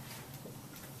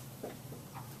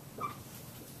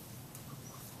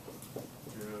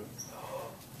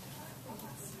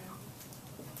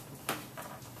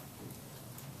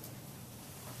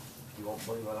 You won't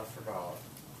believe what I forgot.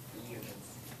 The units.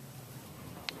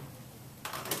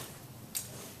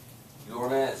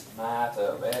 Units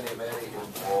matter, very, very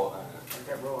important.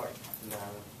 Okay, roll right. No,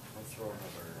 that's roll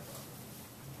number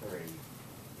 3.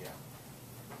 Yeah.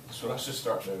 That's what I should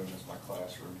start doing as my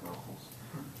classroom rolls.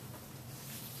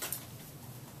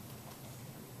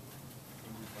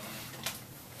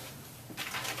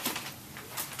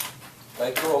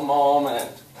 Take a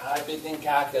moment, type it in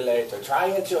calculator, try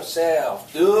it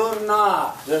yourself. Do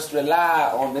not just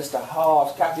rely on Mr.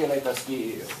 Hall's calculator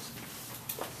skills.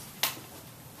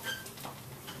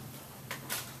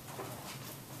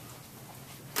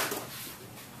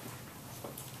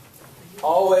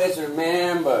 Always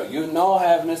remember, you know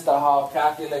have Mr. Hall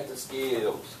calculator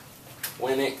skills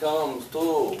when it comes to,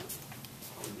 oh,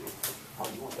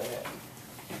 you want that?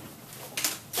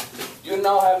 You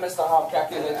know have Mr. Hall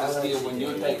calculator skills when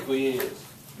you take quiz.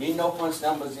 Me no punch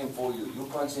numbers in for you. You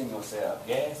punch in yourself,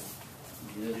 yes?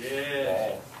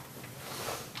 Yes.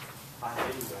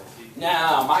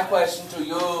 Now, my question to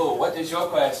you, what is your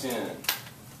question?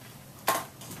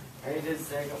 Ready to do the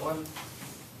second one?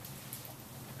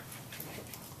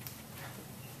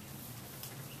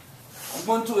 I'm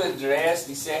going to address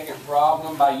the second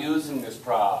problem by using this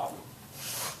problem.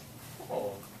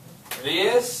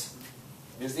 This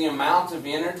is the amount of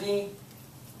energy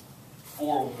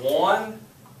for one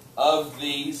of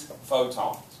these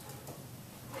photons.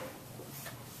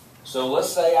 So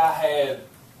let's say I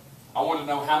want to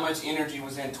know how much energy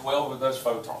was in 12 of those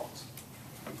photons.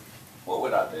 What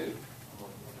would I do?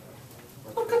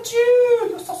 Look at you!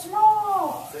 You're so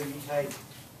smart! So you take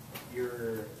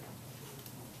your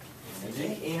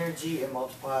energy and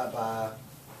multiply it by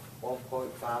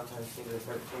 1.5 times 10 to the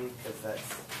 13, because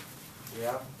that's,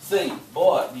 yeah. See,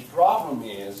 but the problem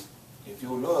is, if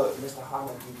you look, Mr.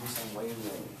 Harmon gives you some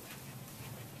wavelength.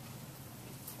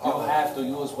 You'll have to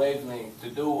use wavelength to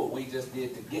do what we just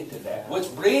did to get to that.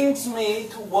 Which brings me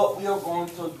to what we are going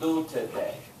to do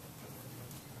today.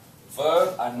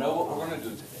 First, I know what we're going to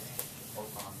do today.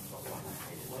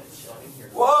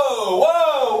 Whoa,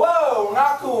 whoa, whoa!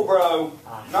 Not cool, bro.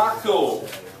 Not cool.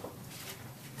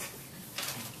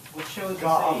 What show is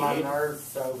Got on my this? nerves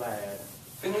so bad.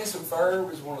 Phineas and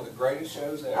Ferb is one of the greatest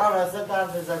shows ever. I don't know,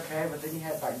 sometimes it's okay, but then you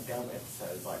have like dumb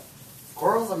episodes like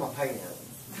Squirrels in My Pants.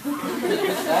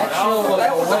 That show was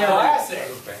That was a hilarious.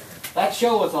 classic. That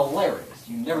show was hilarious.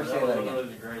 You never say that was again.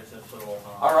 literally the greatest episode of all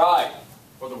time. All right.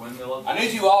 For the windmill. I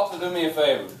need you all to do me a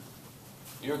favor.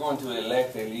 You're going to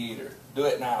elect a leader. Do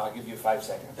it now. I'll give you 5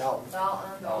 seconds. Dalton.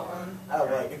 Dalton. Oh,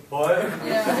 wait. What?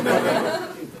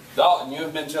 Yeah. Dalton, you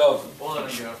have been chosen. We'll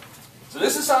let him go. So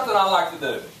this is something I like to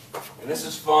do. And this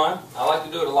is fun. I like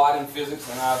to do it a lot in physics,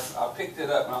 and I picked it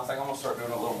up, and I think I'm going to start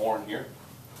doing it a little more in here.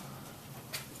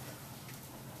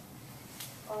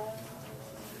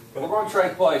 We're going to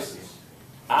trade places.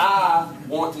 I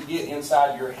want to get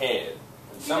inside your head.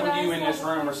 And some of you in this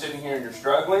room are sitting here and you're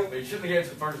struggling. But you shouldn't have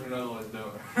answered first when you know what he's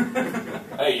doing.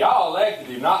 Hey, y'all elected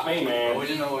him, not me, man. Well, we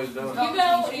didn't know what he's doing. You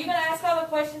gonna ask all the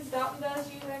questions Dalton does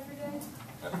you every day?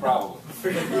 Probably.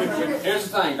 Here's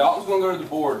the thing. Dalton's going to go to the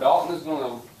board. Dalton is going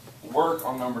to work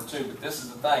on number 2. But this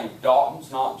is the thing.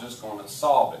 Dalton's not just going to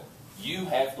solve it. You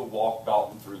have to walk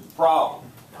Dalton through the problem.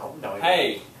 No,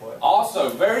 Hey, also,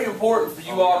 very important for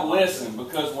you all to listen,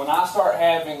 because when I start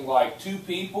having like 2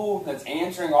 people that's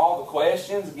answering all the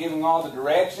questions, giving all the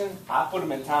direction, I put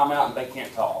them in timeout and they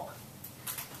can't talk.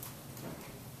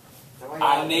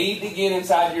 I need to get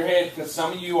inside your head, because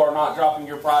some of you are not dropping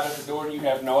your pride at the door and you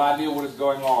have no idea what is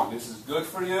going on. This is good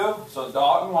for you. So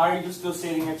Dalton, why are you still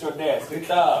sitting at your desk?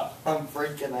 Get up. I'm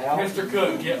freaking out. Mr.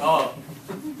 Cook, get up.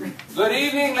 Good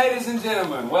evening, ladies and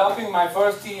gentlemen. Welcome my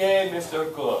first TA,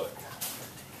 Mr. Cook.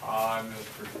 Hi,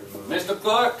 Mr. Cook. Mr.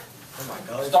 Cook, Oh my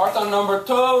God. start on number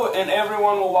 2 and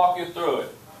everyone will walk you through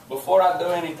it. Before I do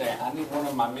anything, I need one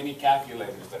of my mini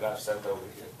calculators that I've set over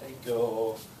here. There you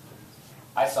go.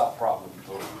 I solve problems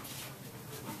too.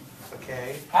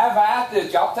 Okay. Have at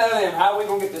it. Y'all tell him how we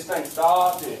going to get this thing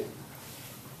started.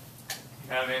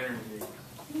 Have energy.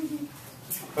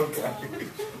 Okay.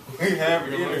 We have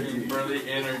You're looking energy. for the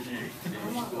energy.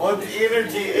 What's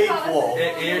energy equal?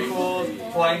 It equals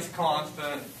Planck's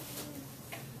constant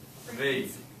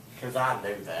V. Because I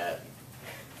knew that.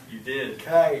 You did.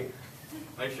 Okay.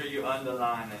 Make sure you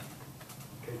underline it.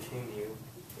 Continue.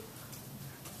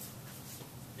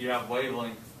 You have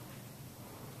wavelength.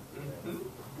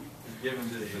 It's given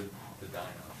to you. The dyno.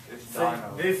 It's See,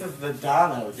 dyno. this is the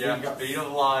dyno. So Yeah, you got- speed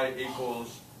of light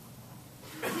equals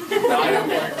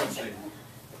dyno frequency.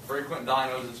 Frequent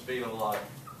dyno is the speed of light.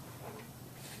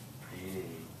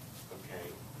 Okay.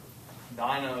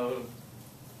 Dyno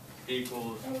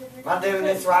equals Am I doing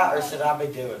this right, or should I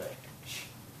be doing it?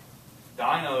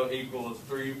 dyno equals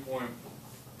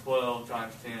 3.12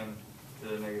 times 10 to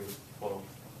the negative 12.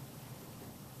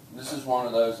 This is one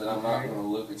of those that I'm not going to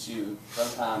look at you.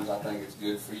 Sometimes I think it's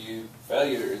good for you.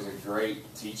 Failure is a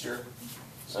great teacher.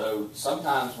 So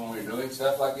sometimes when we're doing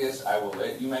stuff like this, I will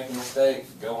let you make a mistake,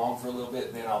 go on for a little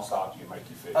bit, then I'll stop you and make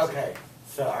you fix it. Okay.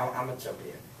 So I'm going to jump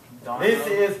in. Dyno, This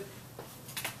is...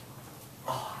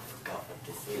 Oh, I forgot what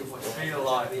this is. speed of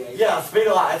light. Yeah, speed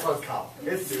of light. That's what it's called.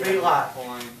 It's speed of light.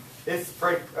 Point. It's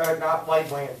not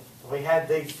wavelength. We had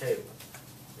these two.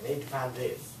 We need to find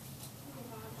this.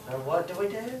 So what do we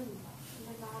do?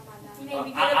 You need to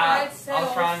get I- a red cell.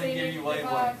 I'm trying to so give you can wavelength.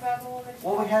 divide by the one that's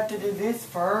Well, we have to do this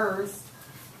first.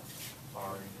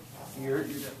 Sorry.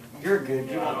 You're good.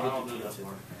 You Yeah, won't I'll get do the that kitchen.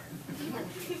 part.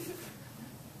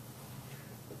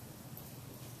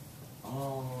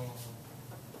 Oh.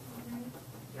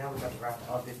 Now we got to write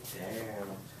all this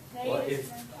down.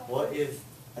 negative. What is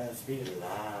speed of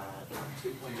light?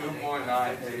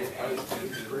 2.98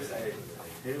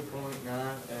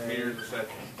 2.98 meters a second.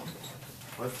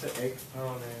 What's the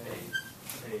exponent?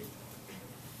 8.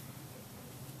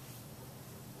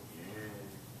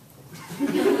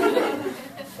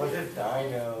 What is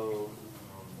dino?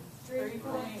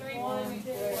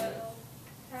 3.312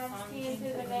 times 10 to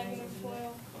the negative 12.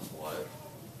 What?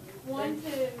 1, 2.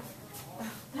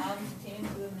 Times 10 to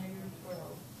the negative 12.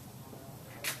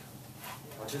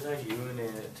 What is a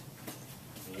unit?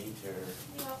 Meter.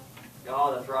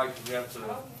 Oh, that's right, 'cause we have to.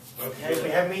 Okay, we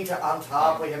have meter on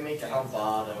top, we have meter on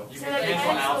bottom. You So can they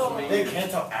cancel out cancel. for me. They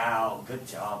cancel out. Good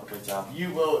job, good job.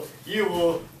 You will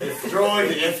destroy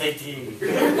the SAT.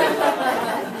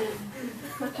 Now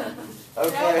put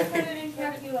Okay, it in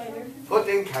calculator. put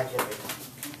in calculator.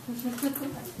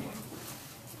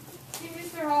 See,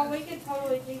 Mr. Hall, we could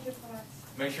totally teach a class.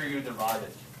 Make sure you divide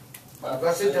it. You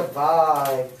got to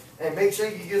divide. And make sure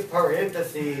you use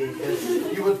parentheses, because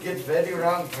you would get very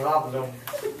wrong problem.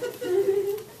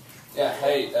 Yeah,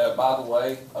 hey, by the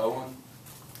way, Owen,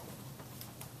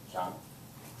 John,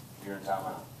 you're in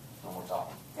timeout. No more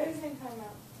talking. Who's in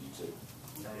timeout? You too.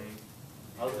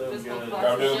 I was doing good.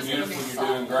 Y'all doing beautiful, you're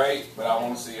doing great, but I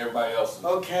want to see everybody else's.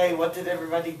 Okay, what did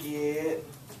everybody get?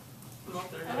 I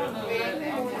don't know.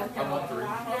 I'm on 3.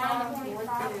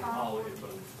 9.55. I'll look at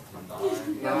both.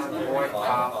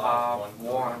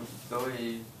 9.551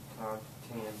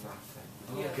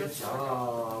 Oh, good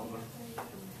job.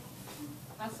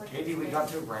 Katie, we got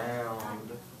to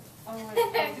round. Oh,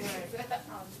 wait.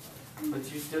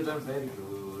 But you still done very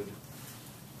good.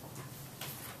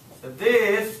 So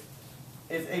this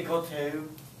is equal to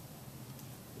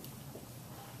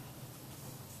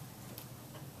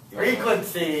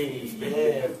frequency.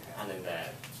 Yeah, I knew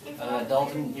that.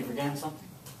 Dalton, you forgetting something?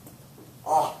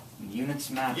 Oh, Units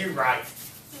matter. you're right.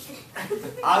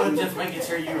 I was just making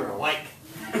sure you were awake.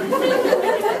 Okay,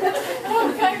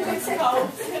 Miss Cole.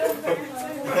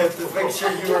 Just make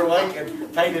sure you were awake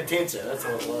and paying attention. That's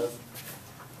what it was.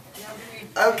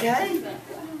 Okay.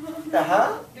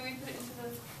 Uh-huh. Do we put it into the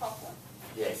poplar?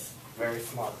 Yes, very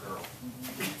smart girl.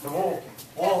 So we'll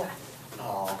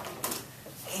oh.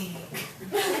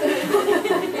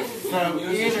 So Use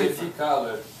a energy. different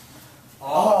color.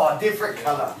 Oh, a different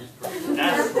color.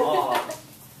 That's smart.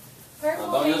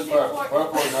 Purple Don't means use purple. important.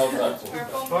 Purple is no purple.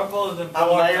 Purple. Purple is I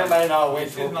important. may or may not went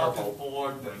This to is not purple.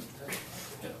 important.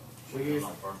 We use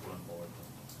Not purple important.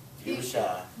 you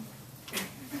shy.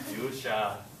 You was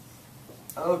shy.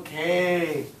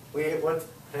 Okay. What's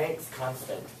Planck's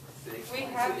constant? We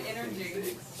have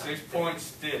energy. 6-point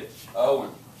stitch.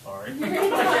 Owen. Sorry. Now we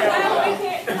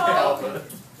can't talk.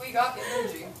 We got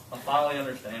energy. I'm finally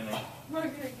understanding. We're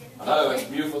gonna get I know, it's a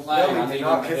beautiful thing. No, I we need do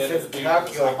not to head to consist the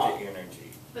calculate beautiful the energy.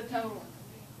 The total.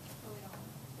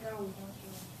 No,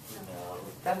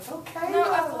 that's okay. No, I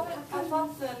thought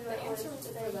that the answer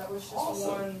for that was just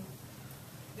one,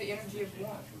 the energy of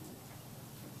one.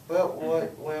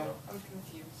 Well, I'm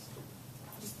confused.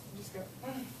 Just go.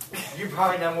 you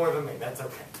probably know more than me. That's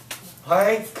okay.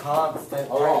 Planck's constant.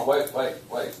 Hold on, wait.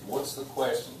 What's the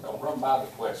question? Don't run by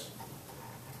the question.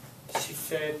 She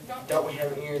said, don't we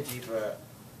have energy, but...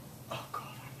 Oh, God,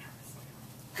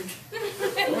 I'm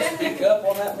Don't speak up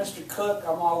on that, Mr. Cook.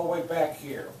 I'm all the way back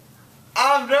here.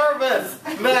 I'm nervous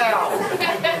now.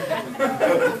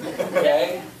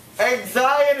 Okay?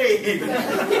 Anxiety.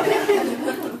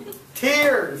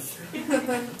 Tears.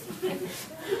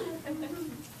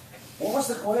 What was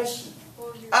the question?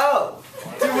 Oh,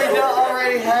 do we not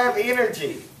already have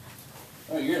energy?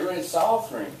 Oh, you're getting ready to solve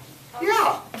for him.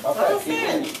 Yeah. Okay,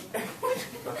 continue.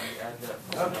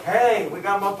 Okay, we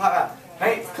got my part.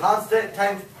 Planck's constant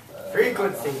times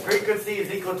frequency. Frequency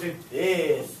is equal to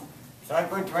this. So I'm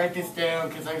going to write this down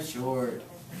because I'm short.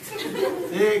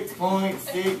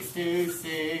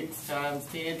 6.626 times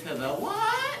 10 to the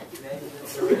what?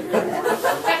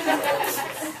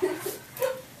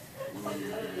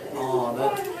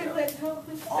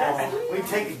 Oh, we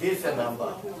take this a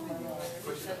number.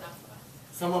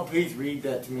 Someone please read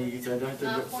that to me so I don't have to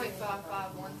go. 9.5513 times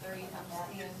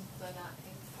 10 to the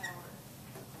 19th power.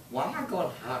 Why am I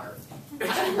going higher?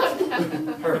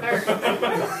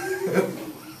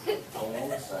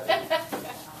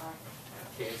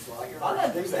 Why did I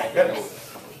do that?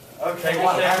 Okay,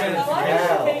 what happened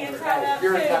now?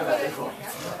 You're in No,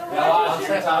 I'm in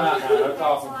timeout now. No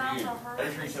talking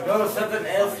for you. No, something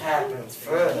else happens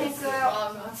first.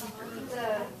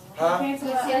 Huh? Yes.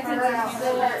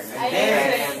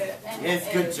 Yes,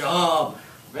 good job.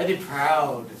 Very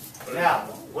proud. Now,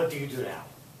 what do you do now?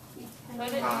 Put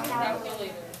it in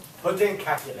calculator. Put in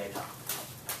calculator.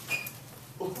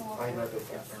 I know this.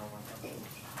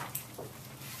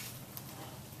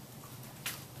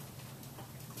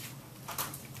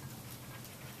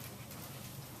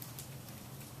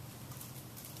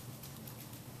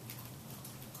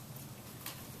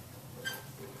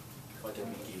 What did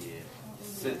we get?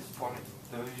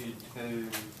 6.32,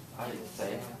 I didn't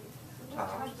say it,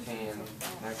 times 10,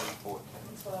 negative 14.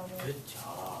 Good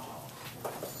job.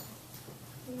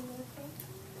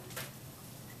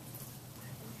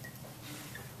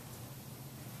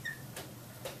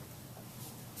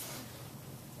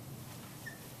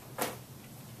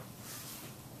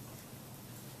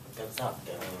 That's not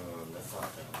done. That's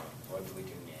not done. What do we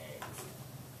do next?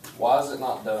 Why is it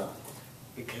not done?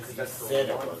 Because you said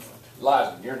it wasn't.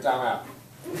 Elijah, you're in timeout.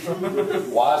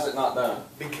 Why is it not done?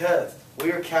 Because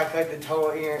we were calculating the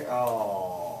total ear.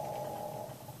 Oh.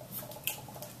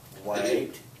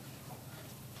 Wait.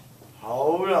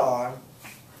 Hold on.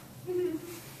 The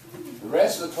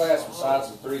rest of the class, besides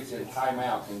the 3 to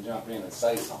timeout, can jump in and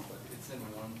say something. It's in 1.5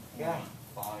 Yeah.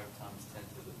 times 10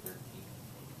 to the 13th.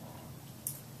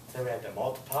 So we have to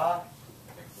multiply.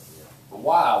 But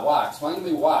why? Why? Explain to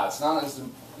me why. It's not as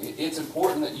it's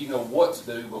important that you know what to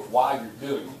do, but why you're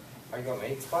doing it. Are you going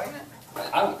to explain it?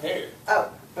 I don't care. Oh,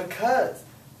 because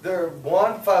there's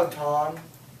one photon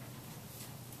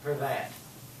for that.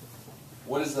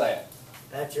 What is that?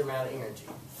 That's your amount of energy.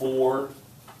 For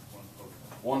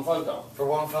one photon. For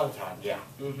one photon, yeah.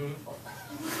 Mm-hmm.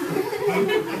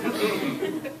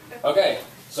 Okay,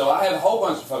 so I have a whole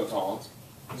bunch of photons.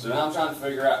 So now I'm trying to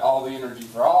figure out all the energy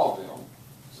for all of them.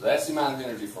 So that's the amount of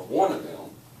energy for one of them.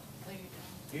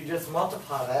 You just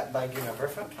multiply that by your number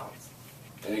of photons.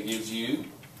 And it gives you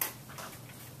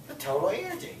The total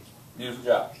energy. beautiful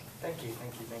job. Thank you,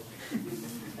 thank you, thank you.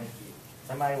 Thank you.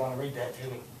 Somebody want to read that to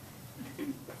me?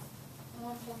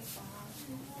 1.5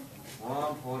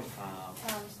 1.5.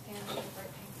 times 10 to the 13th.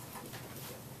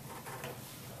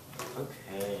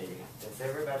 Okay. Does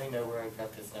everybody know where I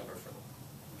got this number from?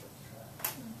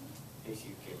 If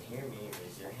you can hear me,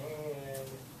 raise your hand.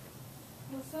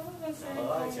 Well, some of us are.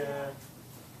 Elijah.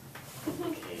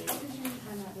 Okay.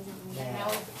 Now,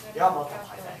 Now, y'all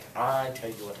multiply that. I tell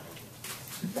you what I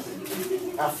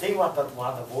do. I see why the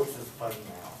voice is funny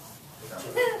now.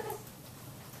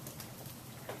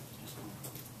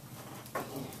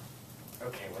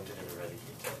 Okay, what did everybody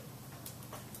get?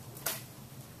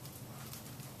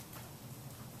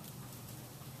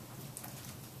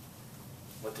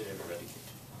 What did everybody get?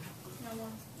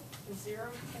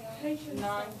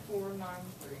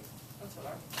 0.9493. That's what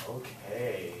I.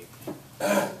 Okay.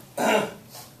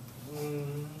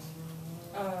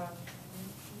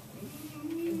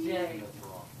 J.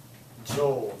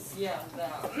 Joules. Yeah,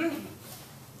 that.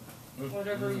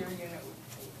 Whatever your unit would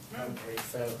be. Okay,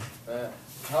 so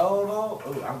total.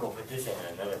 Oh, I'm gonna put this in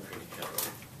another pretty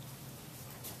color.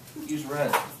 Use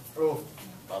red. Oh,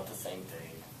 about the same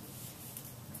thing.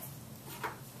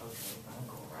 Okay, I'm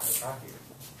going right about here.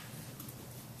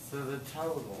 So the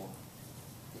total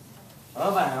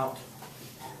amount.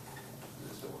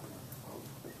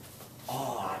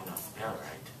 Oh, I'm not spelled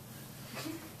right.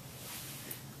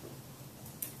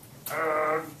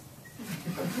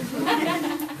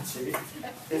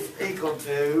 It's equal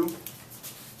to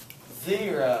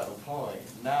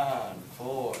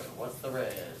 0.94. What's the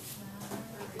rest?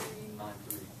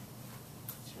 93.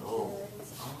 Oh my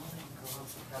gosh, I'm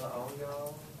kind of old,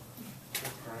 y'all.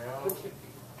 You're proud. Is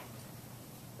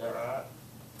that right?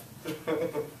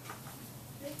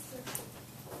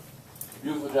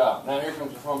 Beautiful job. Now here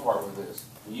comes the fun part with this.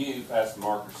 You pass the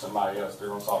marker to somebody else. They're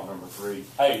going to solve number 3.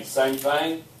 Hey, same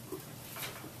thing.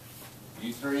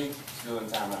 You 3 still in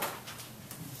timeout.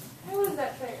 How is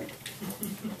that fair?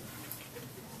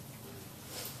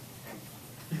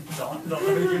 Don't let me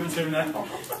give it to him now.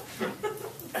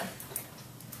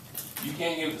 You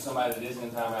can't give it to somebody that isn't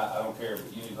in timeout. I don't care,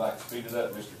 but you need to speed it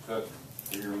up, Mr. Cook, or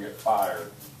you're going to get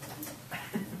fired.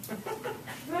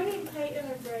 I need Peyton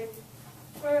or Greg.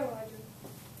 Where Elijah?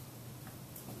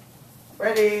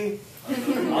 Ready?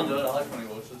 I'll do it. I like when he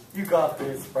voices. You got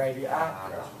this, Brady.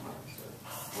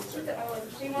 What's it?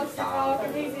 She wants to talk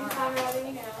and he's in timeout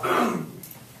anyhow.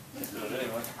 Let's do it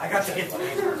anyway. I got to get the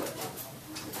answer.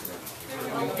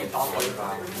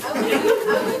 You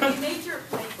need your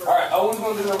paper. All right, Owen's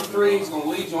going to do number 3. He's going to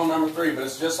lead you on number 3, but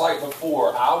it's just like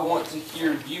before. I want to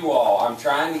hear you all. I'm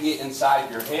trying to get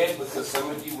inside your head because some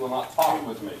of you will not talk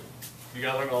with me. You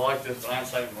guys are gonna like this. I ain't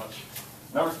saying much.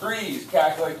 Number 3 is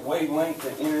calculate the wavelength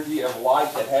and energy of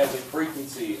light that has a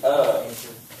frequency of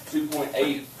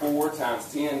 2.84 times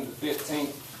 10 to the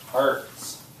 15th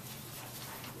hertz.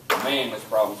 Man, this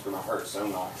problem's going to hurt so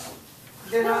nice.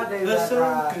 Did I do that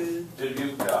right? Did a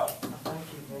good job. Thank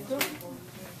you, thank you.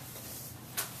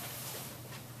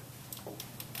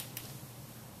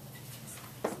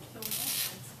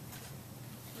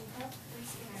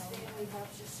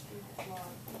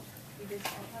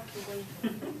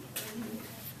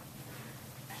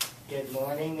 Good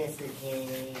morning, Mr. King.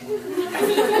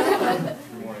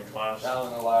 Good morning, class.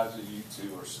 Alan and Elijah, you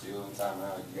two are still in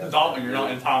timeout. You guys Dalton, you're not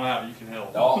in timeout. You can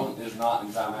help. Dalton is not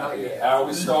in timeout Not yet. yet. How are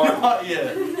we starting? Not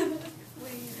yet.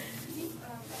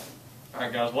 All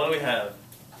right, guys. What do we have?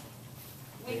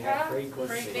 We We have have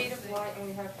frequency. speed of light and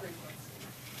we have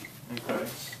frequency. Okay.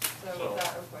 So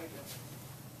that equation.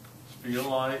 Speed of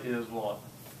light is what?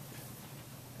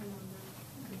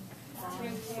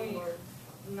 2.98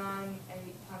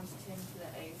 times 10 to the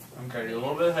 8th. Okay, you're a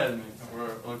little bit ahead of me. We're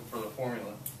looking for the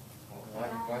formula.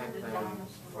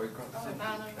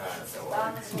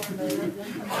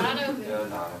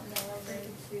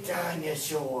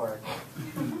 Dinosaur.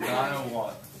 9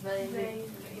 what?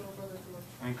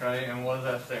 Okay, and what does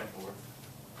that stand for?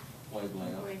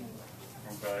 Wavelength.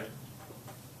 Okay.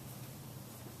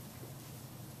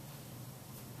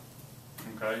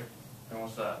 Okay, and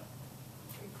what's that?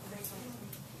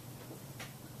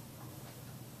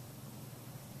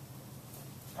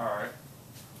 Alright.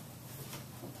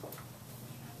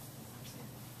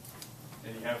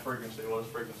 And you have frequency. What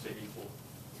does frequency equal?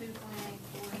 2.84 times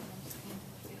 10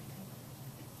 to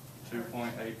the 15.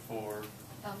 2.84.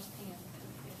 Times 10 to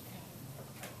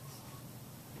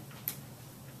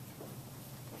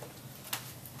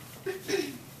the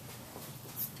 15.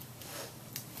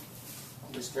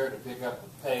 We're scared to pick up the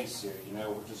pace here. You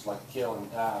know, we're just like killing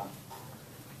time.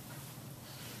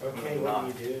 Okay,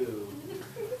 what do you do?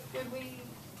 Could we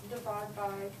divide by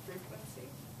frequency?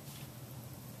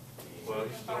 Well,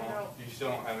 you still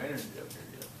don't have energy up here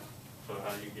yet. So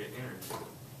how do you get energy?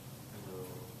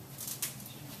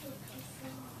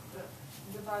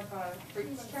 Divide by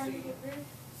frequency,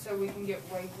 so we can get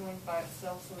wavelength by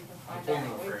itself, so we can find The out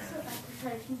formula what for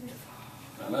wavelength. energy.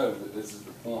 I know, but this is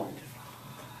the point.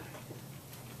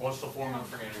 What's the formula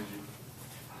for energy?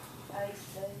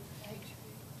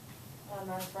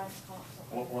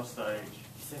 What's the H?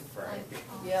 Is it Frank?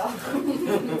 Yeah.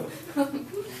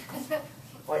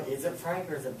 Wait, is it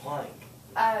Frank or is it Planck?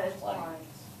 It's fine.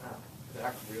 Oh,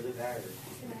 I really bad.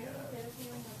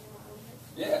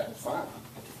 Yeah, it's fine.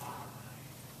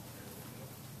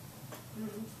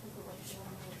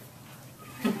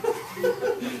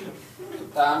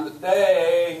 Time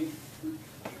today.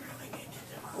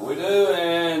 What we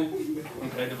doing?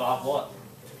 Okay, divide what?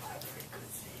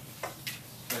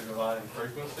 They're dividing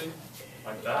frequency?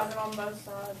 Like Divide that? it on both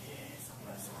sides.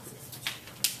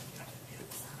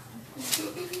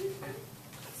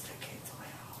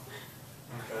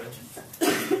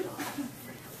 Okay.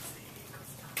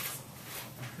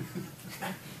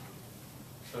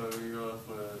 So you're left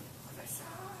with,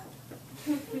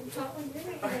 is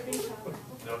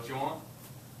that what you want?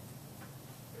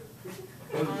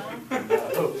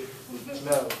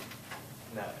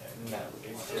 No.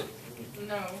 It's just,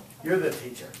 No. you're the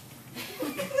teacher.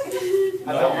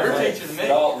 No, you're teaching me.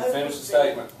 Dalton, finish the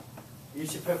statement. You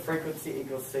should put frequency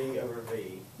equals C over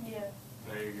V. Yeah.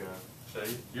 There you go.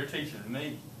 See, you're teaching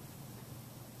me.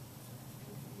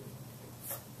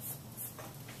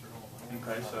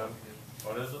 Okay, so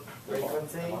what is it?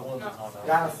 Frequency? No.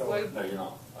 Dinosaur. Wave- No, you're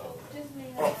not. Oh,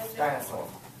 dinosaur.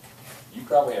 You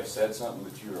probably have said something,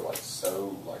 but you were like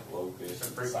so like low pitched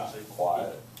and Frequency.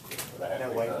 quiet. But I No,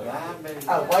 have wait.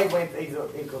 to Oh, wavelength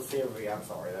equals C over V. I'm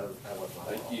sorry. That was my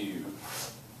Thank fault. you.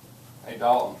 Hey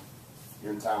Dalton,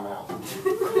 you're in timeout.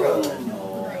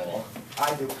 Oh,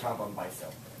 I do problem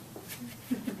myself.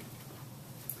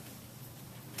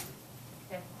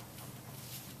 Okay.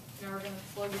 Now we're gonna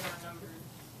plug in our numbers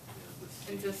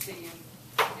into C and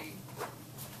D.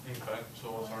 Okay,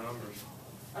 so what's our numbers?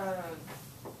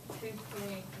 2.98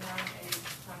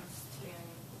 times 10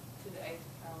 to the 8th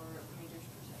power meters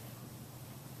per second.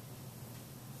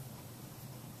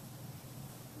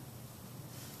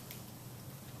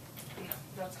 No,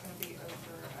 that's gonna be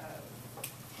over,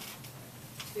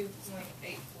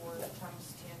 2.84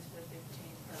 times 10 to the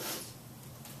 15 hertz.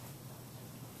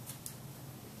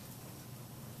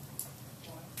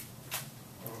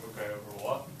 Okay, over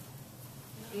what?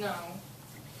 No,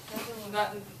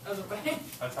 not in the other way.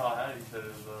 That's how I had you said it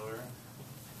was over.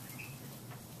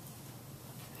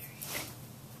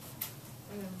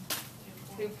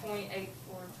 2.84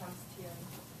 times 10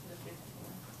 to the 15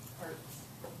 hertz.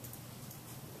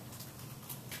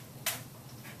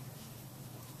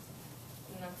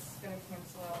 And that's gonna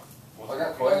cancel out. Well, I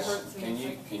got a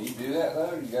question. Can you do that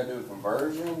though? You gotta do a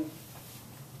conversion?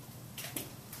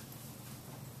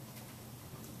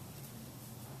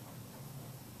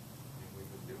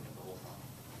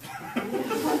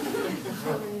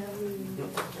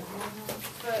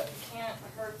 But can't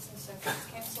hertz and seconds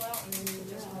cancel out and then you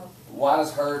just have. Why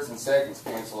does hertz and seconds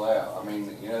cancel out? I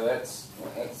mean, you know, that's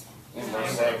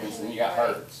inverse seconds and you got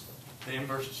hertz. The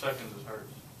inverse of seconds is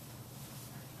hertz.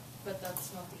 But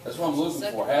that's not the. That's what I'm looking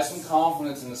for. Have some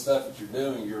confidence in the stuff that you're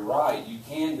doing. You're right. You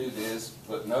can do this,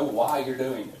 but know why you're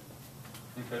doing it.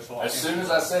 Okay, so As soon as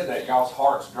I said that, y'all's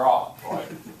hearts dropped. Right?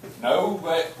 Know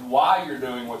but why you're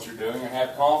doing what you're doing and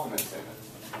have confidence in it.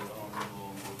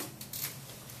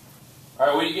 All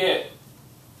right, what do you get?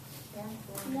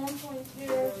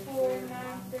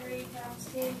 1.0493 times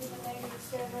 10 to the negative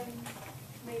 7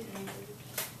 meters.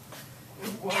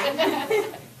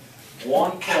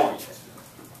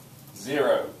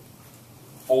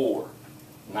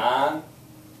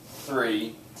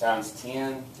 1.0493 times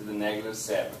 10 to the negative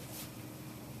 7.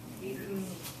 Good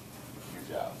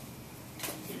job.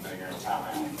 Keep making your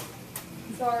timeout.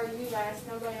 Sorry, you guys.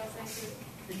 Nobody else answered.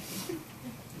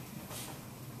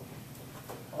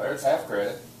 Well, there's half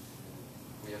credit.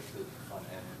 We have to find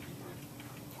energy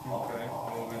here. Okay,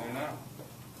 what do we do now?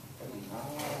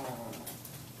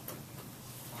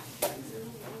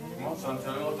 Come on, son,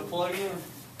 tell me what to plug in.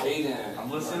 Aiden,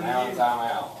 I'm listening now to you.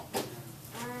 timeout.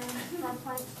 From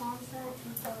Planck's constant,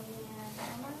 and so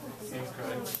Seems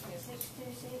correct.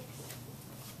 626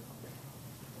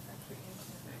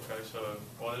 Okay, so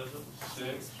what is it?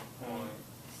 6 point.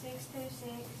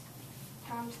 626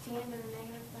 times 10 to the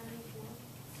negative 34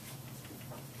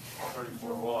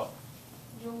 34 what?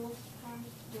 joules times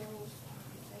joules.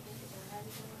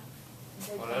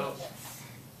 What else?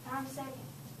 Times second.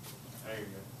 There you go.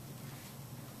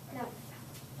 No,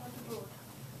 not the board.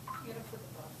 Get up with the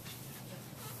box.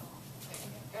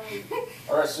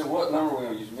 All right, so what number are we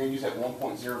going to use? We're going to use that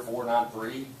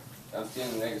 1.0493 times 10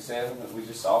 to the negative 7 that we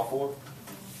just solved for?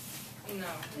 No,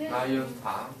 Now you have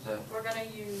times that. we're gonna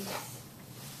use,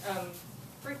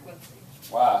 frequency,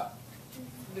 Why?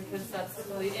 because that's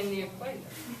in the equation.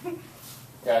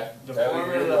 Okay. The That we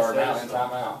formula are now says in so.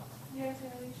 timeout. Yes, I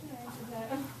really should answer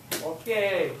that.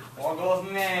 Okay, what goes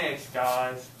next,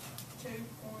 guys?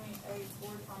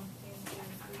 2.84 times 10 to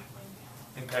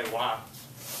the Okay, why?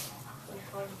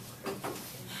 3.3.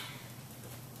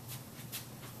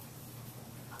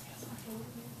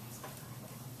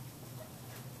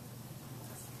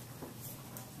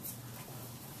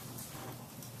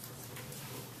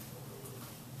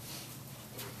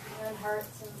 And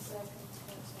hertz in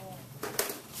seconds per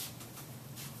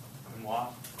And why?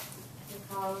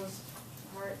 because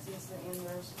hertz is the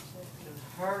inverse of seconds.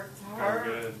 Very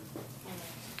good.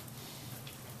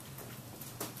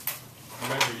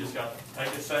 Remember, you just got to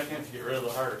take a second to get rid of the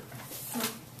hurt.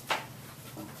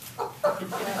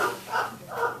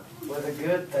 With a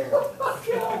good therapist.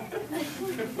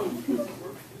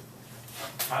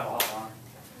 Have a hotline.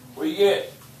 What do you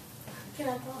get? Can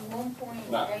I talk?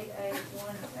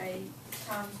 1.8818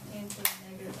 times 10 to the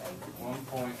negative 8.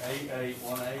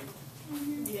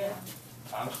 1.8818 Yeah.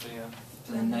 times 10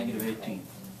 To the negative 18 to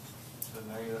the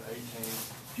negative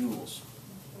 18. joules.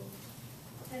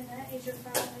 And that is your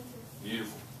final answer.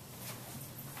 Beautiful.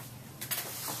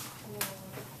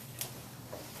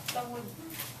 So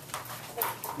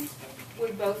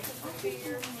would both of them be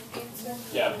your answer?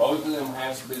 Yeah, both of them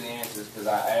has to be the answers because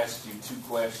I asked you 2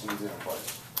 questions in a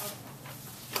question.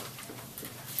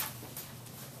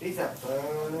 These are fun.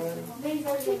 These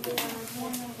are going to be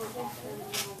one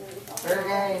Fair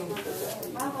game. I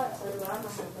thought so, but I'm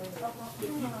not going If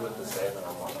you put the 7, I'm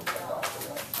not going to take off for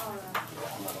that. to. Alright.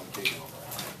 Yeah, I'm not going to kick you on that.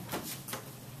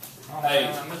 Hey, Hey.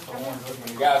 I missed the one.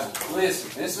 You guys, listen,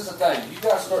 this is the thing. You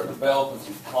guys start developing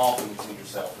some confidence in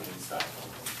yourself in these things.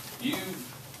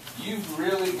 You've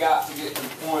really got to get to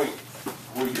the point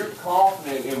where you're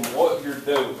confident in what you're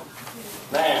doing.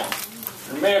 Now,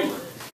 remember,